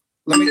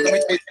 Let me tell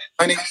you,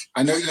 Lenny,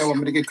 I know I'm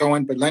going to get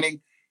going, but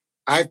Lenny,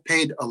 I've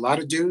paid a lot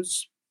of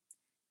dues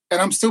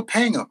and I'm still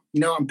paying them.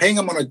 I'm paying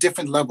them on a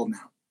different level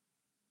now.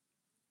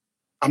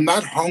 I'm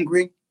not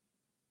hungry.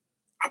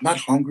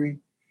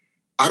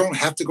 I don't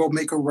have to go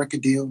make a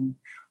record deal.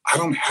 I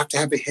don't have to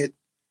have a hit.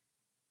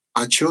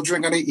 Our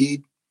children are going to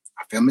eat.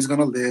 Our family's going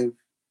to live.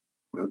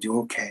 We'll do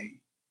okay.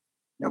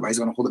 Nobody's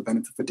going to hold a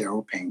benefit for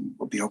Daryl Payne.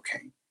 We'll be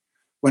okay.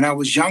 When I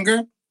was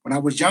younger,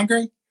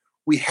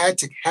 we had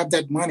to have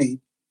that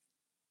money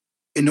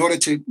in order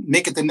to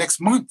make it the next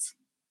month.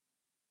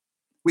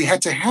 We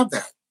had to have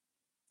that.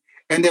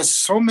 And there's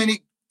so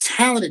many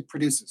talented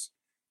producers.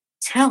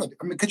 Talented.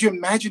 I mean, could you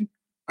imagine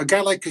a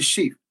guy like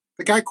Kashif?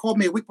 The guy called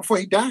me a week before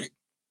he died.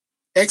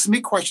 Asked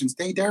me questions.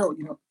 Hey, Daryl,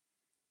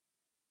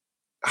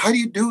 how do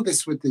you do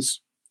this with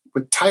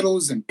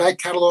titles and back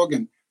catalog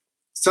and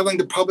selling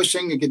to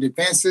publishing and get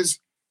advances?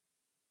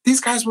 These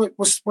guys were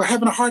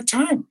having a hard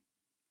time.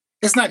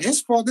 It's not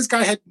his fault. This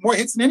guy had more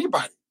hits than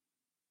anybody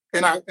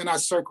in our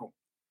circle.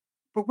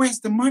 But where's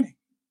the money?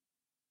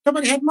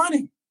 Nobody had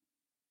money.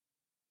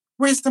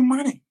 Where's the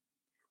money?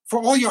 For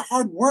all your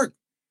hard work,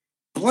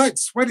 blood,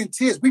 sweat, and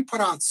tears, we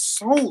put our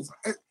souls,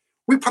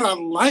 we put our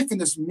life in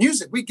this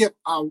music. We give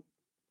our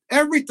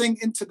everything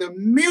into the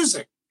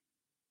music.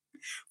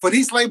 For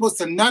these labels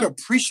to not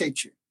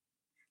appreciate you,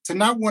 to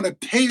not want to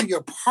pay you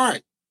your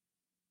part.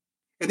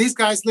 And these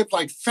guys live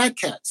like fat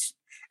cats.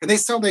 And they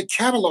sell their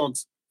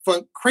catalogs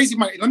for crazy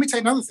money. Let me tell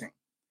you another thing.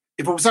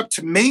 If it was up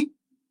to me,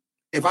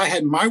 if I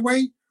had my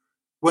way,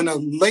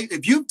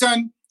 if you've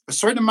done a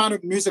certain amount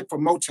of music for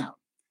Motown,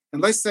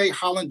 and let's say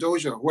Holland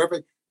Dozier,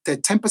 whoever,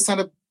 that 10%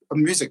 of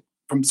music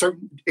from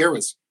certain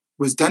eras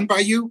was done by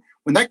you,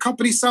 when that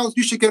company sells,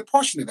 you should get a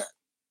portion of that.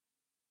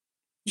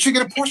 You should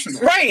get a portion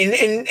of that. Right,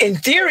 in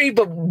theory,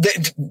 but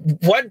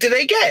what do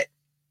they get?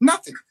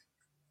 Nothing.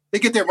 They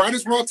get their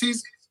writers'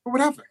 royalties or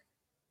whatever.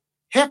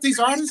 Half these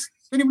artists,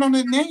 they don't even know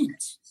their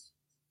names.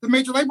 The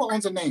major label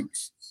owns their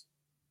names.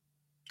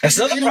 That's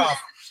another problem.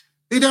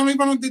 They don't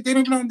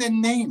even know their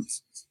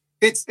names.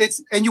 It's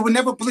and you would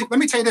never believe. Let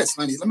me tell you this,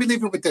 Lenny. Let me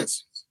leave you with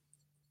this.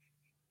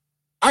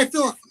 I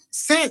feel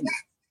sad,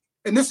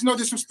 and this is no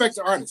disrespect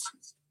to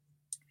artists.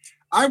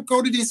 I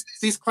go to these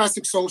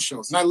classic soul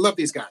shows, and I love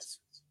these guys.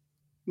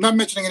 I'm not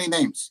mentioning any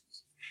names.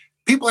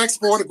 People ask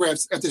for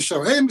autographs at the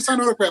show. Hey, let me sign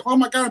an autograph. Oh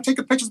my God, I'm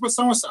taking pictures with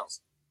so-and-so.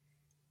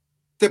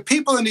 The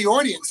people in the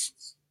audience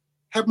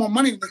have more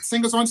money than the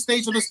singers on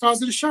stage or the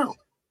stars of the show.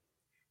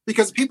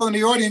 Because the people in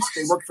the audience,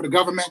 they work for the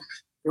government,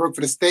 they work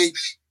for the state,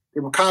 they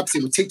were cops, they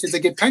were teachers, they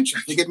get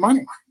pensions, they get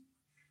money.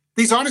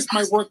 These artists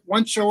might work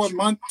one show a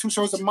month, 2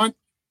 shows a month,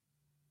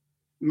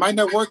 might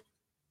not work.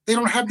 They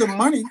don't have the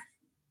money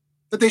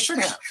that they should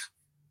have.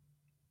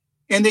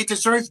 And they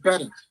deserve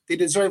better. They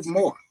deserve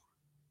more.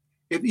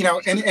 And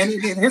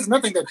here's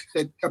nothing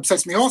that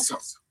upsets me also.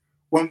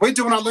 When we're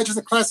doing our Legends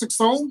of Classic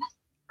Soul,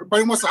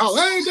 everybody wants to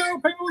holler, hey,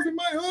 Daryl Payne was in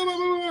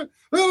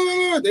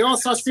my... They all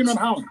start screaming and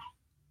hollering.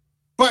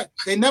 But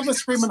they never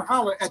scream and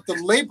holler at the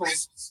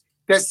labels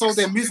that sold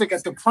their music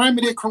at the prime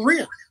of their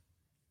career.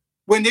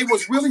 When they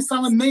was really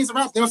selling millions of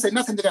records, they don't say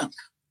nothing to them.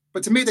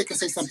 But to me, they can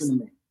say something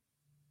to me.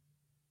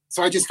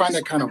 So I just find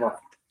that kind of odd.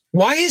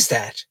 Why is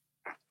that?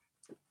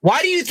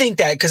 Why do you think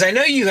that? Because I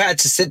know you had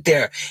to sit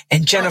there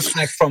and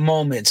genuflect for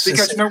moments.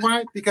 Because you know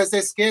why? Because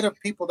they're scared of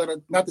people that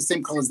are not the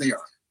same color as they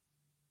are.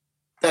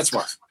 That's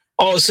why.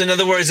 Oh, so in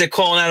other words, they're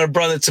calling out a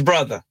brother to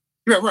brother.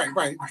 Yeah,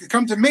 right. You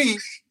come to me,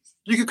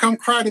 you can come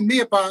cry to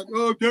me about,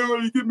 oh,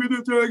 Daryl, you give me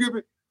this, give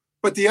me.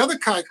 But the other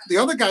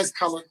guy's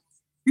color,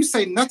 you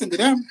say nothing to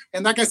them.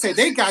 And like I say,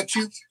 they got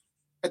you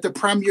at the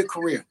prime of your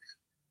career.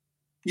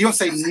 You don't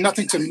say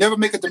nothing to them. Never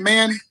make a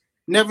demand,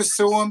 never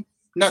sue them,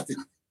 nothing.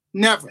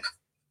 Never.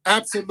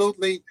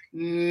 Absolutely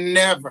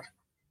never.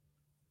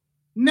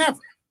 Never.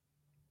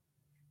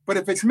 But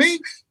if it's me,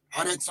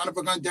 oh, that son of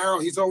a gun,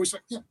 Daryl, he's always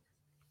like, yeah,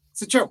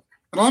 it's a joke.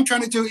 And all I'm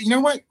trying to do, you know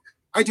what?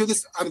 I do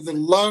this out of the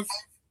love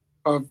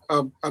of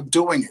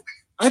doing it.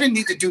 I didn't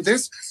need to do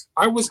this.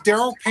 I was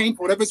Daryl Payne,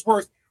 for whatever it's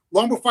worth,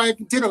 long before I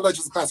even did a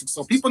Legends of Classic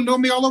Soul. People know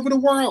me all over the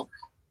world,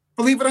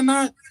 believe it or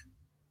not.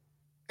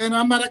 And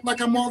I'm not acting like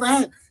I'm all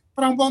that,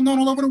 but I'm well known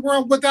all over the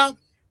world without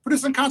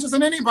producing concerts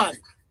than anybody.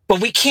 But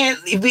we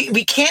can't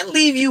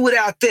leave you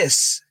without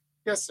this.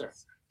 Yes, sir.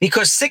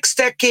 Because 6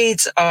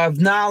 decades of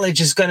knowledge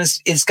is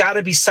got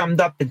to be summed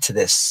up into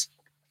this.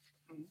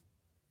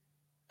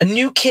 A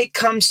new kid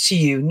comes to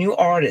you, new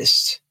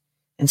artist,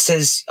 and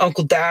says,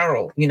 Uncle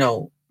Daryl,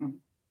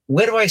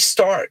 where do I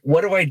start?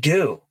 What do I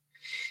do?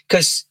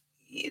 Because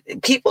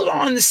people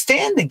don't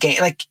understand the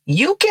game. Like,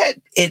 you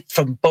get it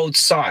from both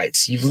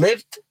sides. You've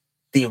lived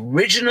the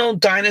original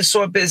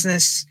dinosaur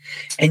business,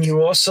 and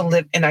you also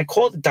live, and I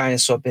call it the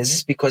dinosaur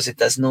business because it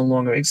does no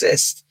longer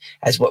exist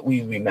as what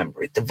we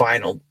remember it, the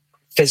vinyl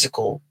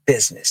physical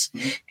business.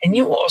 Mm-hmm. And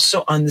you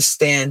also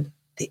understand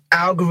the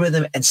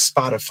algorithm and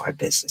Spotify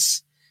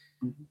business.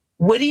 Mm-hmm.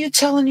 What do you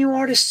tell a new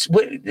artists?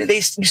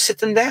 You sit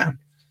them down.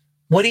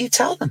 What do you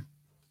tell them?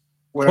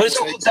 What does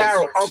Uncle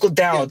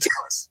Daryl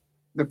tell us?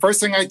 The first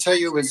thing I tell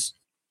you is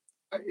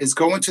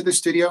go into the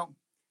studio,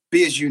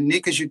 be as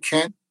unique as you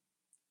can.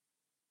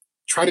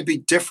 Try to be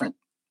different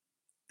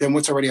than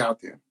what's already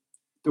out there.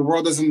 The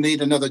world doesn't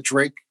need another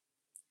Drake.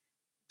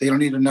 They don't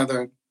need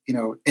another,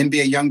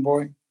 NBA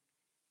YoungBoy.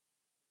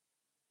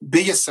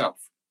 Be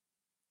yourself.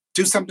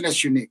 Do something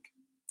that's unique.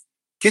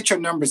 Get your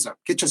numbers up.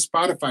 Get your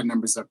Spotify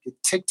numbers up.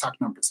 Get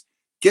TikTok numbers.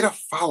 Get a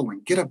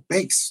following. Get a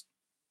base.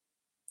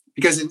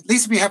 Because at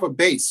least if you have a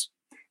base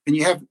and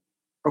you have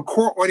a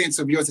core audience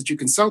of yours that you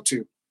can sell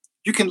to,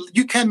 you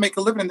can make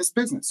a living in this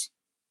business.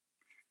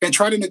 And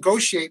try to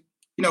negotiate,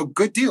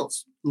 good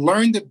deals.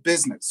 Learn the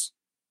business.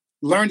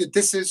 Learn that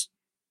this is,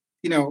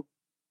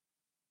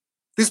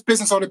 this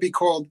business ought to be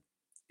called,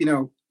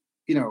 not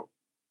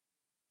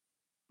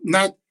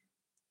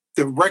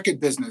the record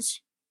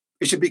business.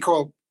 It should be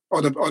called,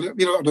 or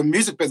the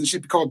music business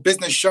should be called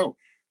business show.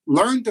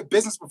 Learn the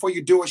business before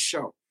you do a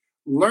show.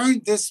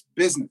 Learn this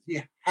business.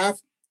 You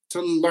have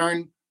to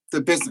learn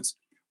the business.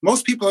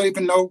 Most people don't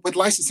even know what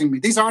licensing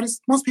means. These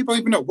artists, most people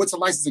don't even know what's a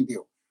licensing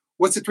deal.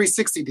 What's a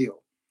 360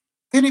 deal?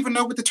 They don't even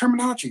know what the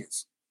terminology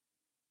is.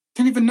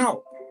 They don't even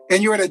know.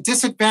 And you're at a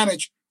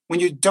disadvantage when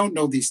you don't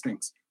know these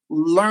things.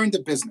 Learn the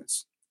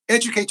business.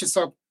 Educate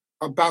yourself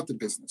about the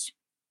business.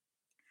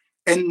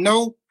 And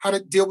know how to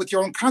deal with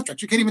your own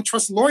contracts. You can't even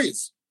trust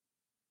lawyers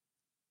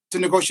to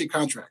negotiate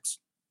contracts.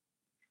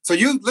 So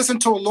you listen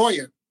to a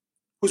lawyer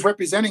who's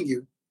representing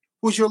you,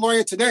 who's your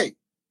lawyer today.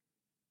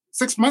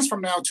 6 months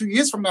from now, 2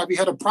 years from now, if you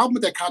had a problem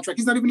with that contract,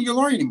 he's not even your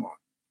lawyer anymore.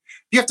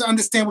 You have to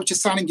understand what you're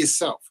signing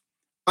yourself.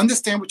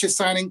 Understand what you're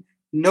signing.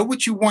 Know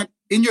what you want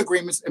in your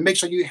agreements and make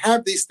sure you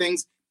have these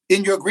things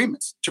in your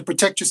agreements to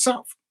protect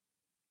yourself.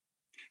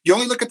 You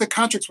only look at the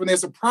contracts when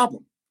there's a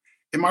problem.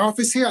 In my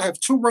office here, I have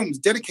 2 rooms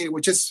dedicated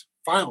with just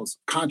files,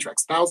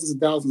 contracts, thousands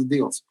and thousands of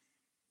deals,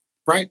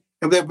 right?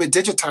 And we're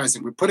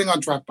digitizing. We're putting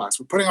on Dropbox.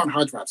 We're putting on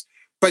hard drives.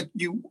 But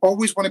you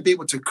always want to be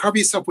able to cover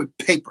yourself with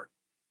paper,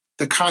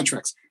 the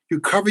contracts. You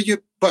cover your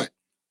butt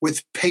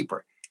with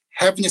paper,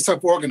 having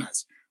yourself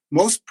organized.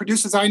 Most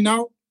producers I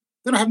know,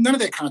 they don't have none of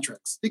their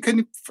contracts. They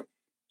could,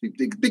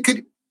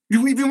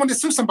 you even want to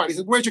sue somebody,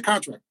 say, where's your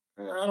contract?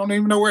 I don't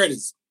even know where it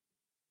is.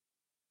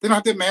 They don't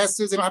have their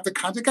masters. They don't have the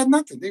contract. They got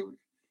nothing.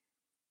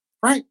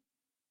 Right?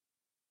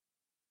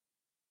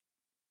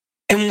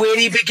 And where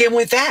do you begin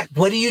with that?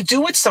 What do you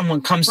do when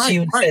someone comes to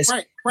you and says,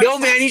 yo,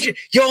 man, I need you.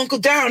 Yo, Uncle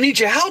Daryl, I need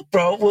your help,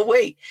 bro. Well,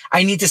 wait,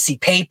 I need to see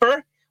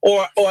paper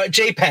or a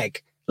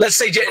JPEG. Let's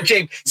say,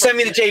 send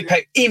me the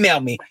JPEG.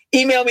 Email me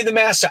the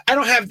master. I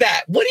don't have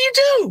that. What do you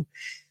do?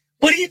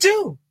 What do you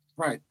do?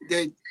 Right.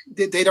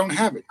 They don't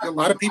have it. A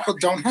lot of people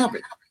don't have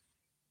it.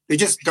 They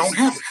just don't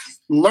have it.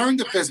 Learn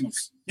the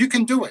business. You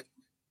can do it.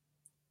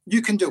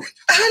 You can do it.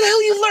 How the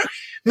hell you learn?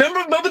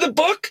 Remember the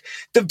book?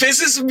 The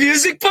Business of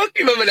Music book?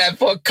 You remember that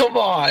book? Come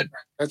on.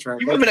 That's right.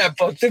 You remember that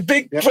book? The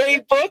big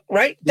brain book,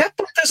 right? That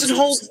book doesn't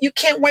hold, you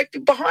can't wipe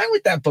it behind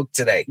with that book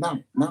today.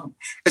 No.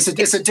 It's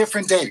a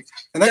different day.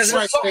 And that's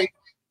why I say,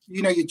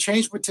 you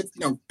change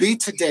be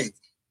today.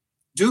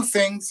 Do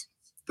things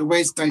the way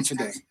it's done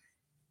today.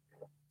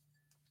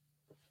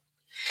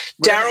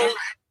 Daryl,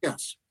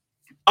 yes.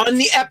 On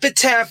the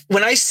epitaph,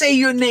 when I say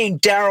your name,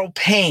 Daryl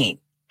Payne,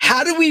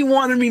 how do we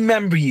want to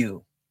remember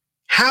you?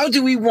 How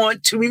do we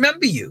want to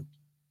remember you?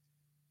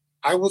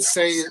 I will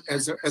say,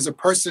 as a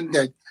person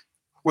that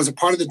was a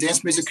part of the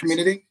dance music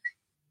community,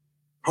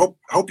 hope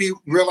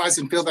you realize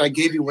and feel that I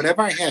gave you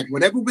whatever I had,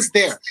 whatever was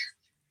there.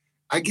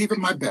 I gave it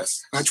my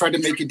best. I tried to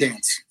make you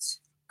dance.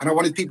 And I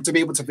wanted people to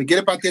be able to forget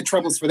about their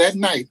troubles for that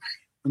night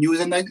when you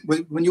was in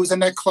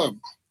that club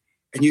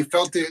and you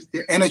felt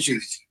the energy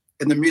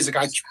in the music.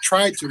 I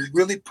tried to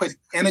really put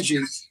energy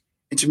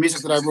into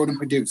music that I wrote and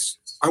produced.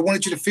 I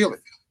wanted you to feel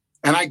it.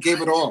 And I gave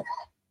it all.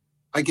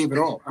 I gave it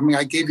all. I mean,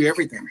 I gave you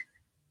everything.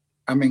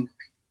 I mean,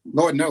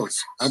 Lord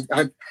knows.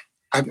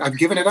 I've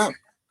given it up.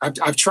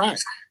 I've tried.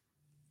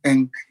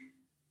 And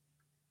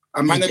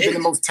I might not be the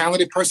most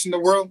talented person in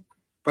the world,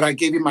 but I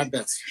gave you my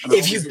best.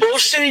 If you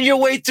bullshitted your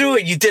way through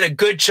it, you did a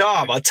good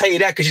job. I'll tell you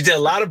that, because you did a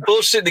lot of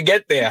bullshit to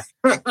get there.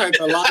 A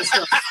lot of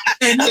stuff.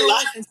 And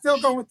still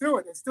going through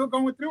it.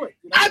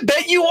 I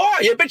bet you are.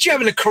 I bet you're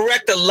having to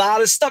correct a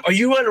lot of stuff. Are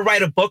you going to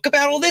write a book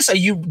about all this? Are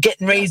you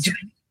getting ready to?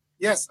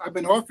 Yes, I've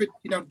been offered,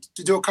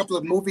 to do a couple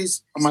of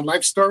movies on my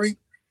life story.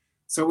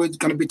 So we're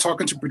going to be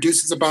talking to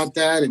producers about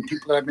that and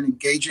people that I've been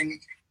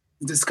engaging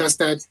to discuss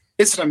that.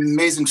 It's an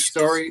amazing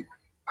story.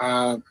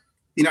 I've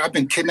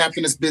been kidnapped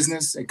in this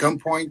business at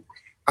gunpoint.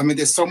 I mean,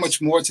 there's so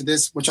much more to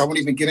this, which I won't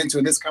even get into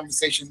in this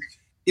conversation.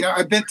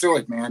 I've been through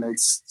it, man.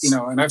 It's,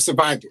 and I've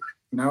survived it,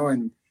 and I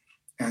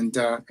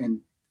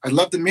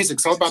love the music.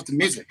 It's all about the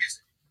music.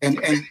 And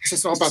it's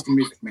just all about the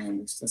music, man.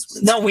 That's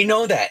what No, we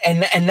know that.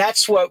 And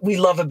that's what we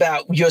love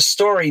about your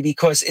story,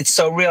 because it's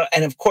so real.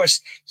 And of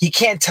course, you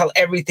can't tell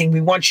everything.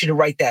 We want you to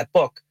write that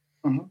book.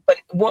 Mm-hmm. But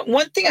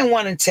one thing I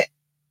wanted to,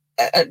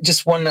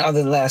 just one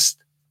other last,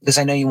 because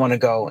I know you want to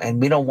go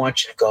and we don't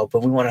want you to go,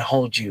 but we want to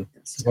hold you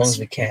as long as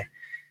we can.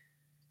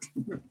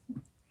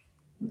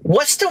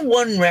 What's the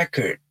one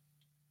record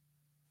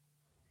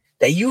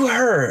that you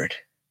heard,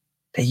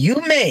 that you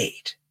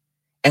made,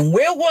 and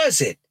where was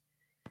it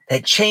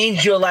that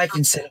changed your life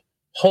and said,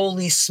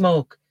 holy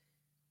smoke,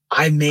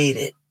 I made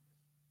it?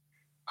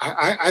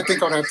 I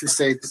think I'd have to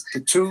say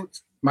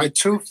my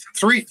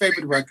three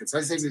favorite records.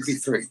 I say it'd be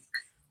three.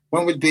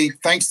 One would be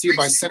Thanks to You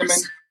by Cinnamon.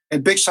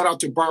 And big shout out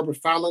to Barbara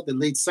Fowler, the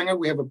lead singer.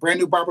 We have a brand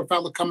new Barbara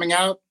Fowler coming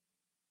out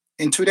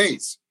in 2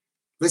 days.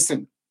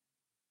 Listen,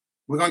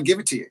 we're going to give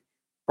it to you.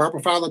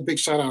 Barbara Fowler, big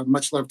shout out.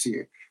 Much love to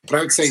you. But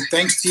I would say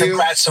Thanks to You.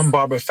 Congrats on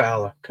Barbara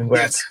Fowler.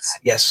 Congrats.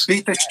 Yes.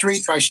 Beat the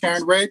Street by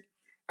Sharon Red.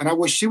 And I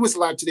wish she was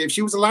alive today. If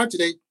she was alive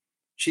today,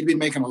 she'd be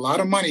making a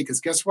lot of money,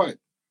 because guess what?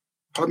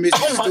 Her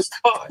music is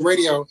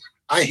radio.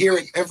 I hear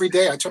it every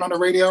day. I turn on the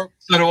radio.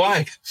 So do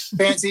I.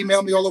 Fans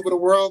email me all over the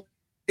world.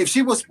 If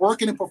she was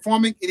working and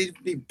performing,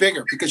 it'd be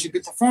bigger, because she'd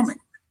be performing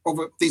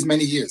over these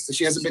many years that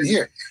she hasn't been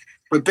here.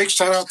 But big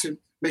shout out to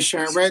Miss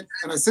Sharon Red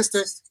and her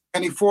sister,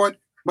 Penny Ford.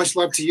 Much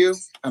love to you.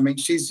 I mean,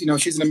 she's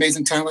an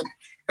amazing talent.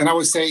 And I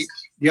would say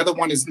the other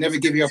one is Never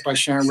Give You Up by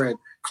Sharon Red.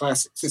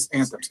 Classics, just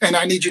anthems. And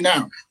I Need You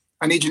Now.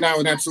 I Need You Now,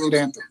 an absolute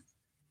anthem.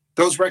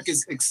 Those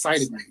records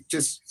excited me.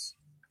 Just,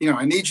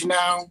 I Need You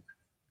Now.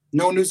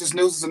 No News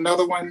is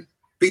another one.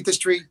 Beat the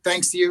Street,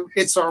 Thanks to You.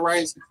 It's All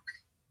Right.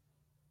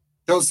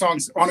 Those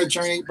songs, On a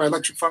Journey by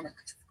Electric Funk.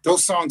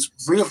 Those songs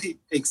really,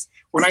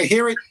 when I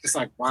hear it, it's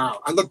like, wow.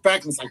 I look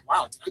back and it's like,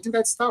 wow, did I do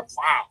that stuff?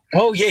 Wow.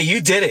 Oh, yeah,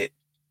 you did it.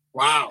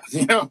 Wow.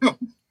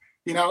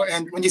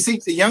 And when you see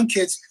the young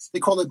kids, they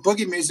call it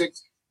boogie music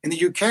in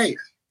the UK.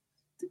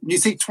 You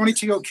see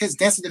 22-year-old kids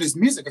dancing to this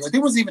music. Like, they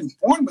wasn't even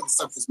born when the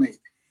stuff was made.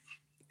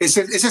 It's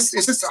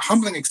just a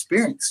humbling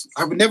experience.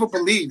 I would never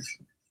believe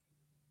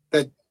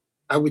that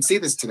I would see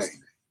this today,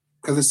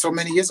 because it's so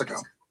many years ago.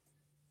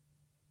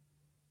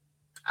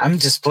 I'm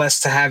just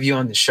blessed to have you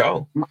on the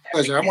show. My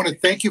pleasure. I want to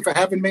thank you for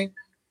having me.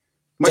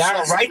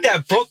 Darryl, write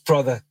that book,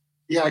 brother.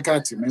 Yeah, I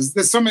got to, man.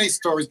 There's so many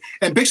stories.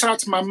 And big shout out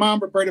to my mom,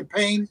 Roberta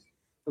Payne,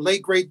 the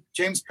late, great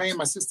James Payne,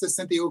 my sister,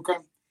 Cynthia Uka.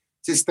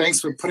 Just thanks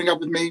for putting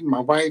up with me, my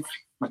wife,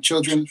 my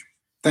children.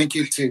 Thank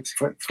you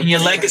for your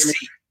legacy.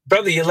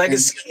 Brother, your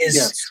legacy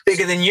is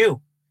bigger than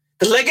you.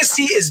 The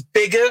legacy is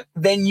bigger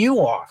than you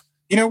are.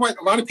 You know what?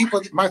 A lot of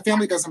people, my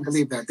family doesn't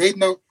believe that. They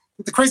know,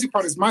 the crazy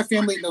part is my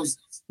family knows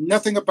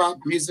nothing about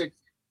music.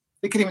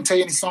 They couldn't even tell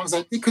you any songs.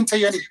 They couldn't tell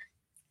you any.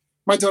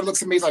 My daughter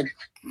looks at me like,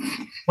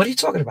 what are you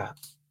talking about?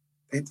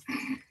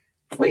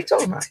 What are you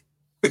talking about?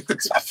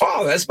 That's my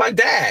father. That's my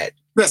dad.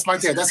 That's my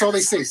dad. That's all they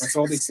see. That's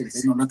all they see.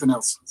 They know nothing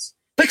else.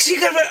 But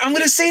I'm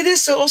going to say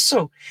this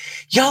also.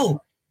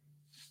 Yo,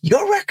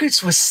 your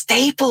records were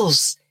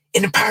staples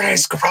in the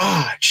Paradise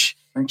Garage.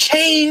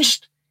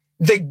 Changed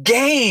the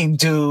game,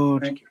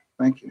 dude.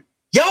 Thank you.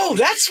 Yo,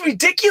 that's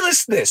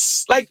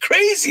ridiculousness. Like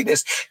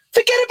craziness.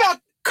 Forget about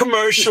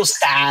commercial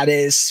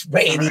status,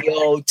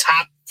 radio,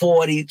 top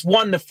 40. It's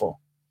wonderful.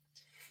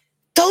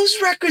 Those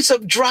records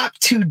have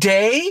dropped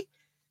today.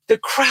 The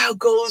crowd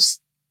goes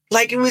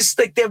like it was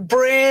like they're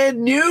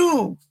brand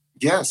new.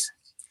 Yes.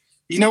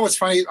 You know what's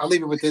funny? I'll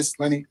leave it with this,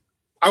 Lenny.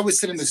 I would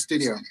sit in the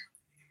studio.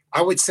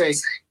 I would say,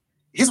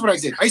 here's what I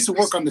did. I used to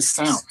work on the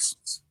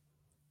sounds.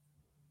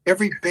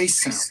 Every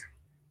bass sound,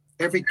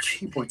 every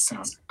keyboard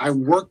sound. I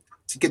worked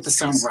to get the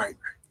sound right.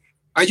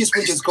 I would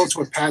just go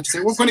to a pad and say,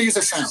 we're going to use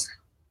a sound.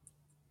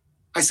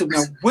 I said,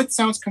 now, what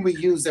sounds can we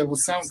use that will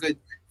sound good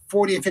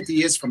 40 and 50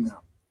 years from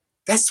now?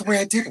 That's the way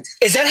I did it.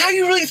 Is that how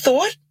you really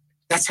thought?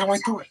 That's how I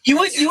thought. You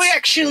were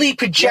actually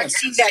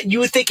projecting that. You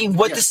were thinking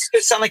what this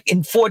could sound like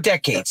in 4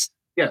 decades.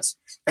 Yes.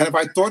 And if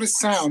I thought a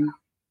sound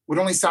would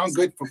only sound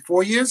good for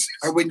 4 years,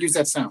 I wouldn't use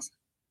that sound.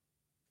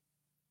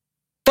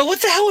 But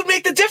what the hell would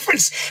make the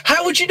difference?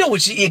 How would you know?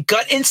 Was it your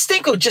gut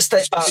instinct or just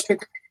a...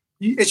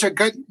 It's your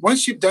gut.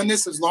 Once you've done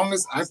this, as long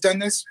as I've done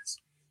this,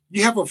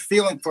 you have a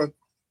feeling for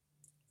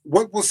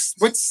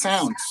what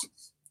sounds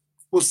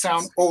will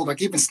sound old,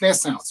 like even snare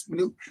sounds.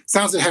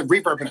 Sounds that have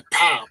reverb in it,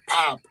 pow,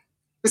 pow.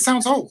 It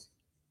sounds old.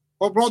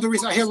 Well, for all the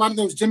reason, I hear a lot of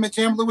those Jim and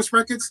Jam Lewis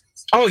records.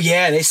 Oh,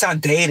 yeah, they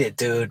sound dated,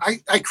 dude.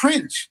 I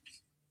cringe.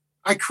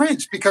 I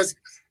cringe because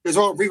there's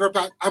all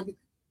reverb.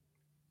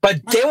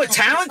 But they were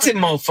talented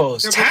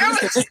mofos.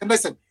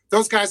 Listen,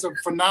 those guys are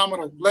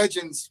phenomenal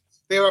legends.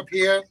 They're up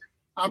here.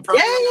 I'm proud.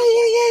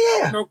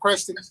 Yeah. No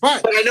question.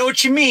 But I know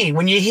what you mean.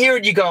 When you hear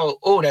it, you go,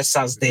 "Oh, that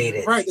sounds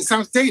dated." Right. It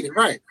sounds dated.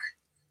 Right.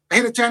 I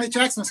hear the Janet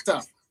Jackson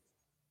stuff.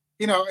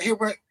 I hear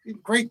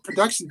great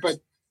production, but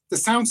the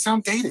sounds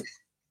sound dated.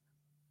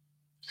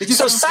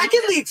 So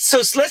secondly, so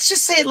let's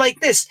just say it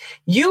like this: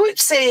 you would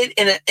say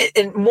it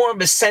in more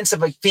of a sense of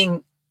like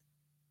being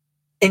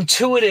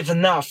intuitive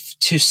enough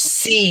to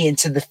see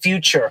into the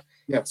future.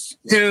 Yes.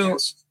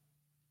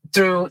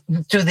 Through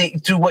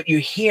what you're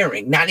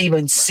hearing, not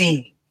even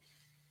seeing.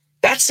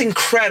 That's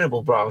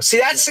incredible, bro.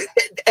 See,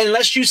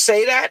 unless you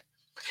say that,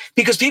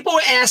 because people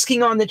are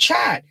asking on the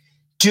chat,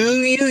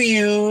 do you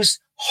use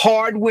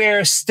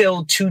hardware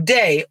still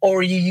today, or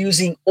are you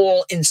using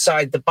all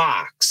inside the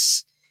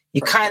box?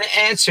 You kind of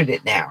answered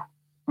it now.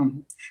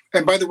 Mm-hmm.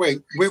 And by the way,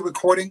 we're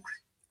recording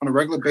on a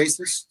regular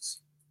basis.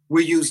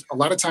 We use a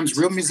lot of times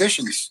real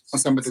musicians on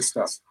some of this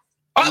stuff.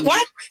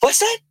 What? What's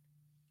that?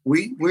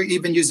 We're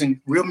even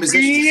using real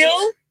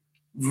musicians.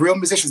 Real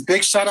musicians.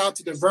 Big shout out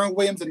to the Vern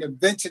Williams and the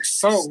Vintage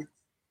Soul.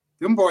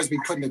 Them boys be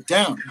putting it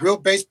down. Real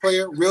bass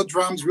player, real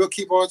drums, real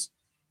keyboards.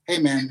 Hey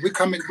man, we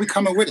coming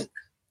with it.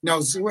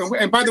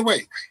 And by the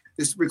way,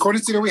 this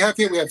recording studio we have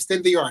here, we have state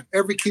of the art.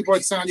 Every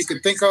keyboard sound you can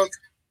think of,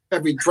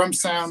 every drum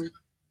sound,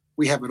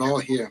 we have it all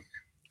here.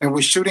 And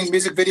we're shooting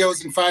music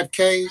videos in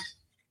 5K,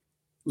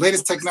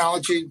 latest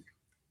technology.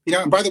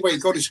 And by the way,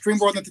 go to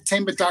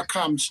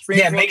streamworldentertainment.com.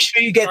 Make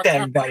sure you get that,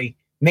 everybody.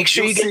 Make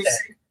sure you get that.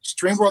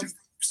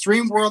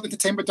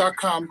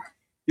 Streamworldentertainment.com.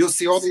 You'll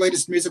see all the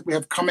latest music we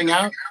have coming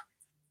out.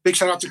 Big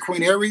shout out to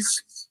Queen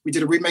Aries. We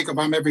did a remake of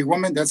I'm Every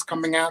Woman. That's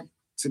coming out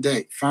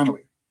today,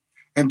 finally.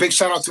 And big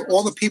shout out to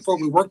all the people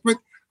we worked with.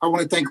 I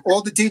want to thank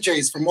all the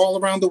DJs from all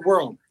around the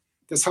world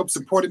that's helped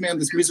support me on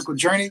this musical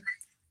journey.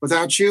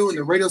 Without you and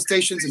the radio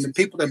stations and the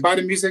people that buy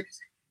the music,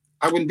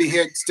 I wouldn't be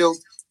here still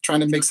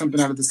trying to make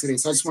something out of the city.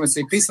 So I just want to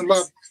say peace and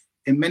love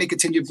and many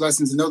continued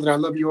blessings, and know that I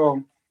love you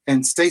all.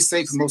 And stay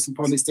safe, and most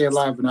importantly, stay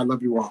alive. And I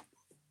love you all.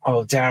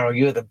 Oh, Daryl,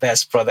 you're the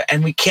best, brother.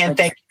 And we can't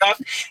thank you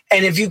enough.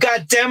 And if you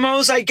got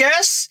demos, I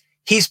guess,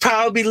 he's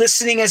probably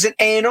listening as an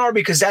A&R,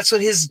 because that's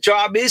what his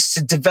job is,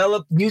 to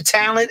develop new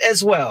talent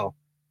as well.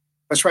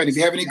 That's right. If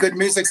you have any good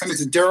music, send it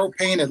to Daryl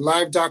Payne at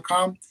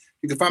live.com.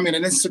 You can find me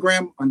on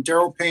Instagram on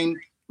Daryl Payne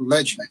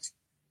Legend.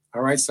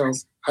 All right. So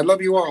I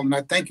love you all. And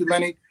I thank you,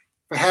 Lenny,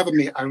 for having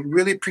me. I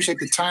really appreciate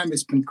the time.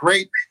 It's been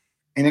great.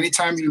 And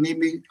anytime you need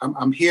me,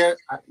 I'm here.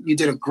 You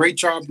did a great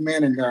job,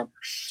 man. And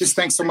just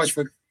thanks so much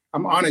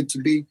I'm honored to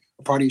be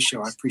a part of your show.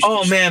 I appreciate it.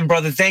 Oh, man,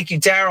 brother. Thank you,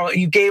 Daryl.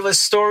 You gave us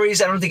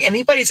stories. I don't think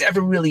anybody's ever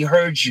really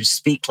heard you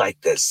speak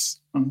like this.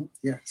 Mm-hmm.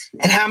 Yes.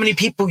 And how many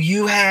people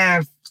you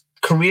have,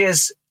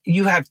 careers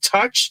you have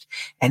touched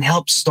and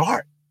helped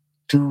start.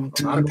 A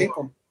lot of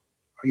people.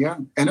 Yeah.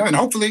 And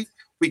hopefully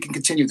we can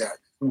continue that.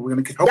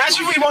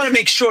 That's what we want to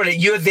make sure, that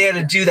you're there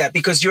to do that,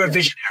 because you're a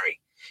visionary.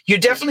 You're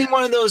definitely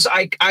one of those,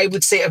 I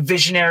would say, a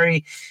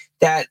visionary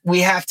that we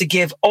have to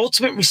give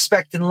ultimate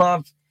respect and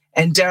love.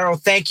 And Daryl,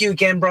 thank you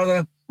again,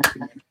 brother.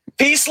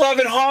 Peace, love,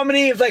 and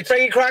harmony. Like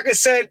Frankie Crocker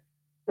said,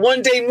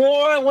 one day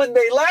more, one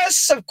day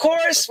less, of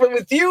course. But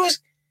with you,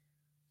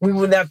 we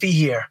would not be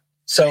here.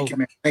 So thank you,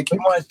 man. Thank you.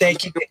 I want to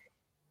thank you.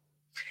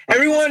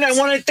 Everyone, I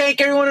want to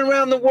thank everyone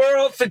around the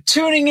world for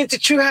tuning into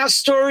True House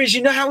Stories.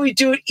 You know how we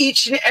do it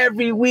each and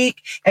every week.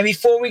 And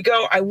before we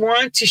go, I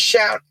want to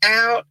shout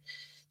out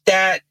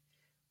that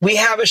we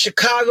have a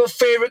Chicago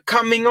favorite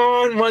coming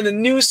on, one of the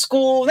new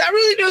school, not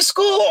really new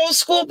school, old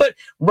school, but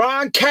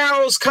Ron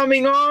Carroll's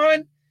coming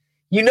on.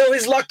 You know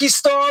his Lucky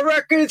Star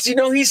Records. You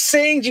know he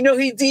sings. You know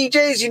he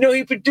DJs. You know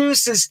he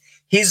produces.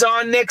 He's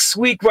on next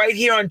week right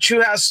here on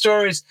True House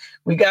Stories.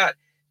 We got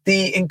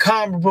the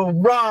incomparable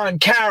Ron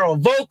Carroll,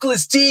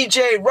 vocalist,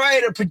 DJ,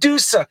 writer,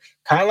 producer,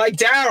 kind of like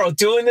Daryl,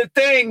 doing the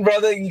thing,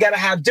 brother. You got to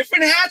have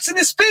different hats in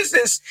this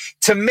business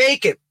to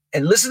make it.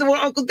 And listen to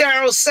what Uncle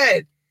Daryl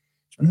said.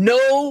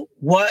 Know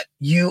what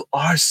you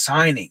are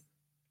signing.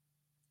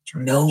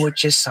 Know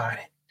what you're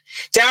signing.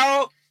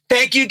 Daryl,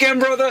 thank you again,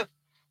 brother.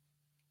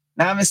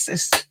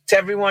 Namaste to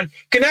everyone.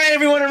 Good night,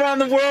 everyone around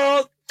the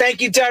world.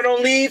 Thank you, Daryl.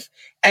 Don't leave.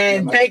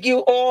 And thank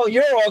you all.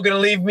 You're all going to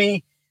leave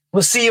me.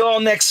 We'll see you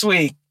all next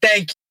week.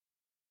 Thank you.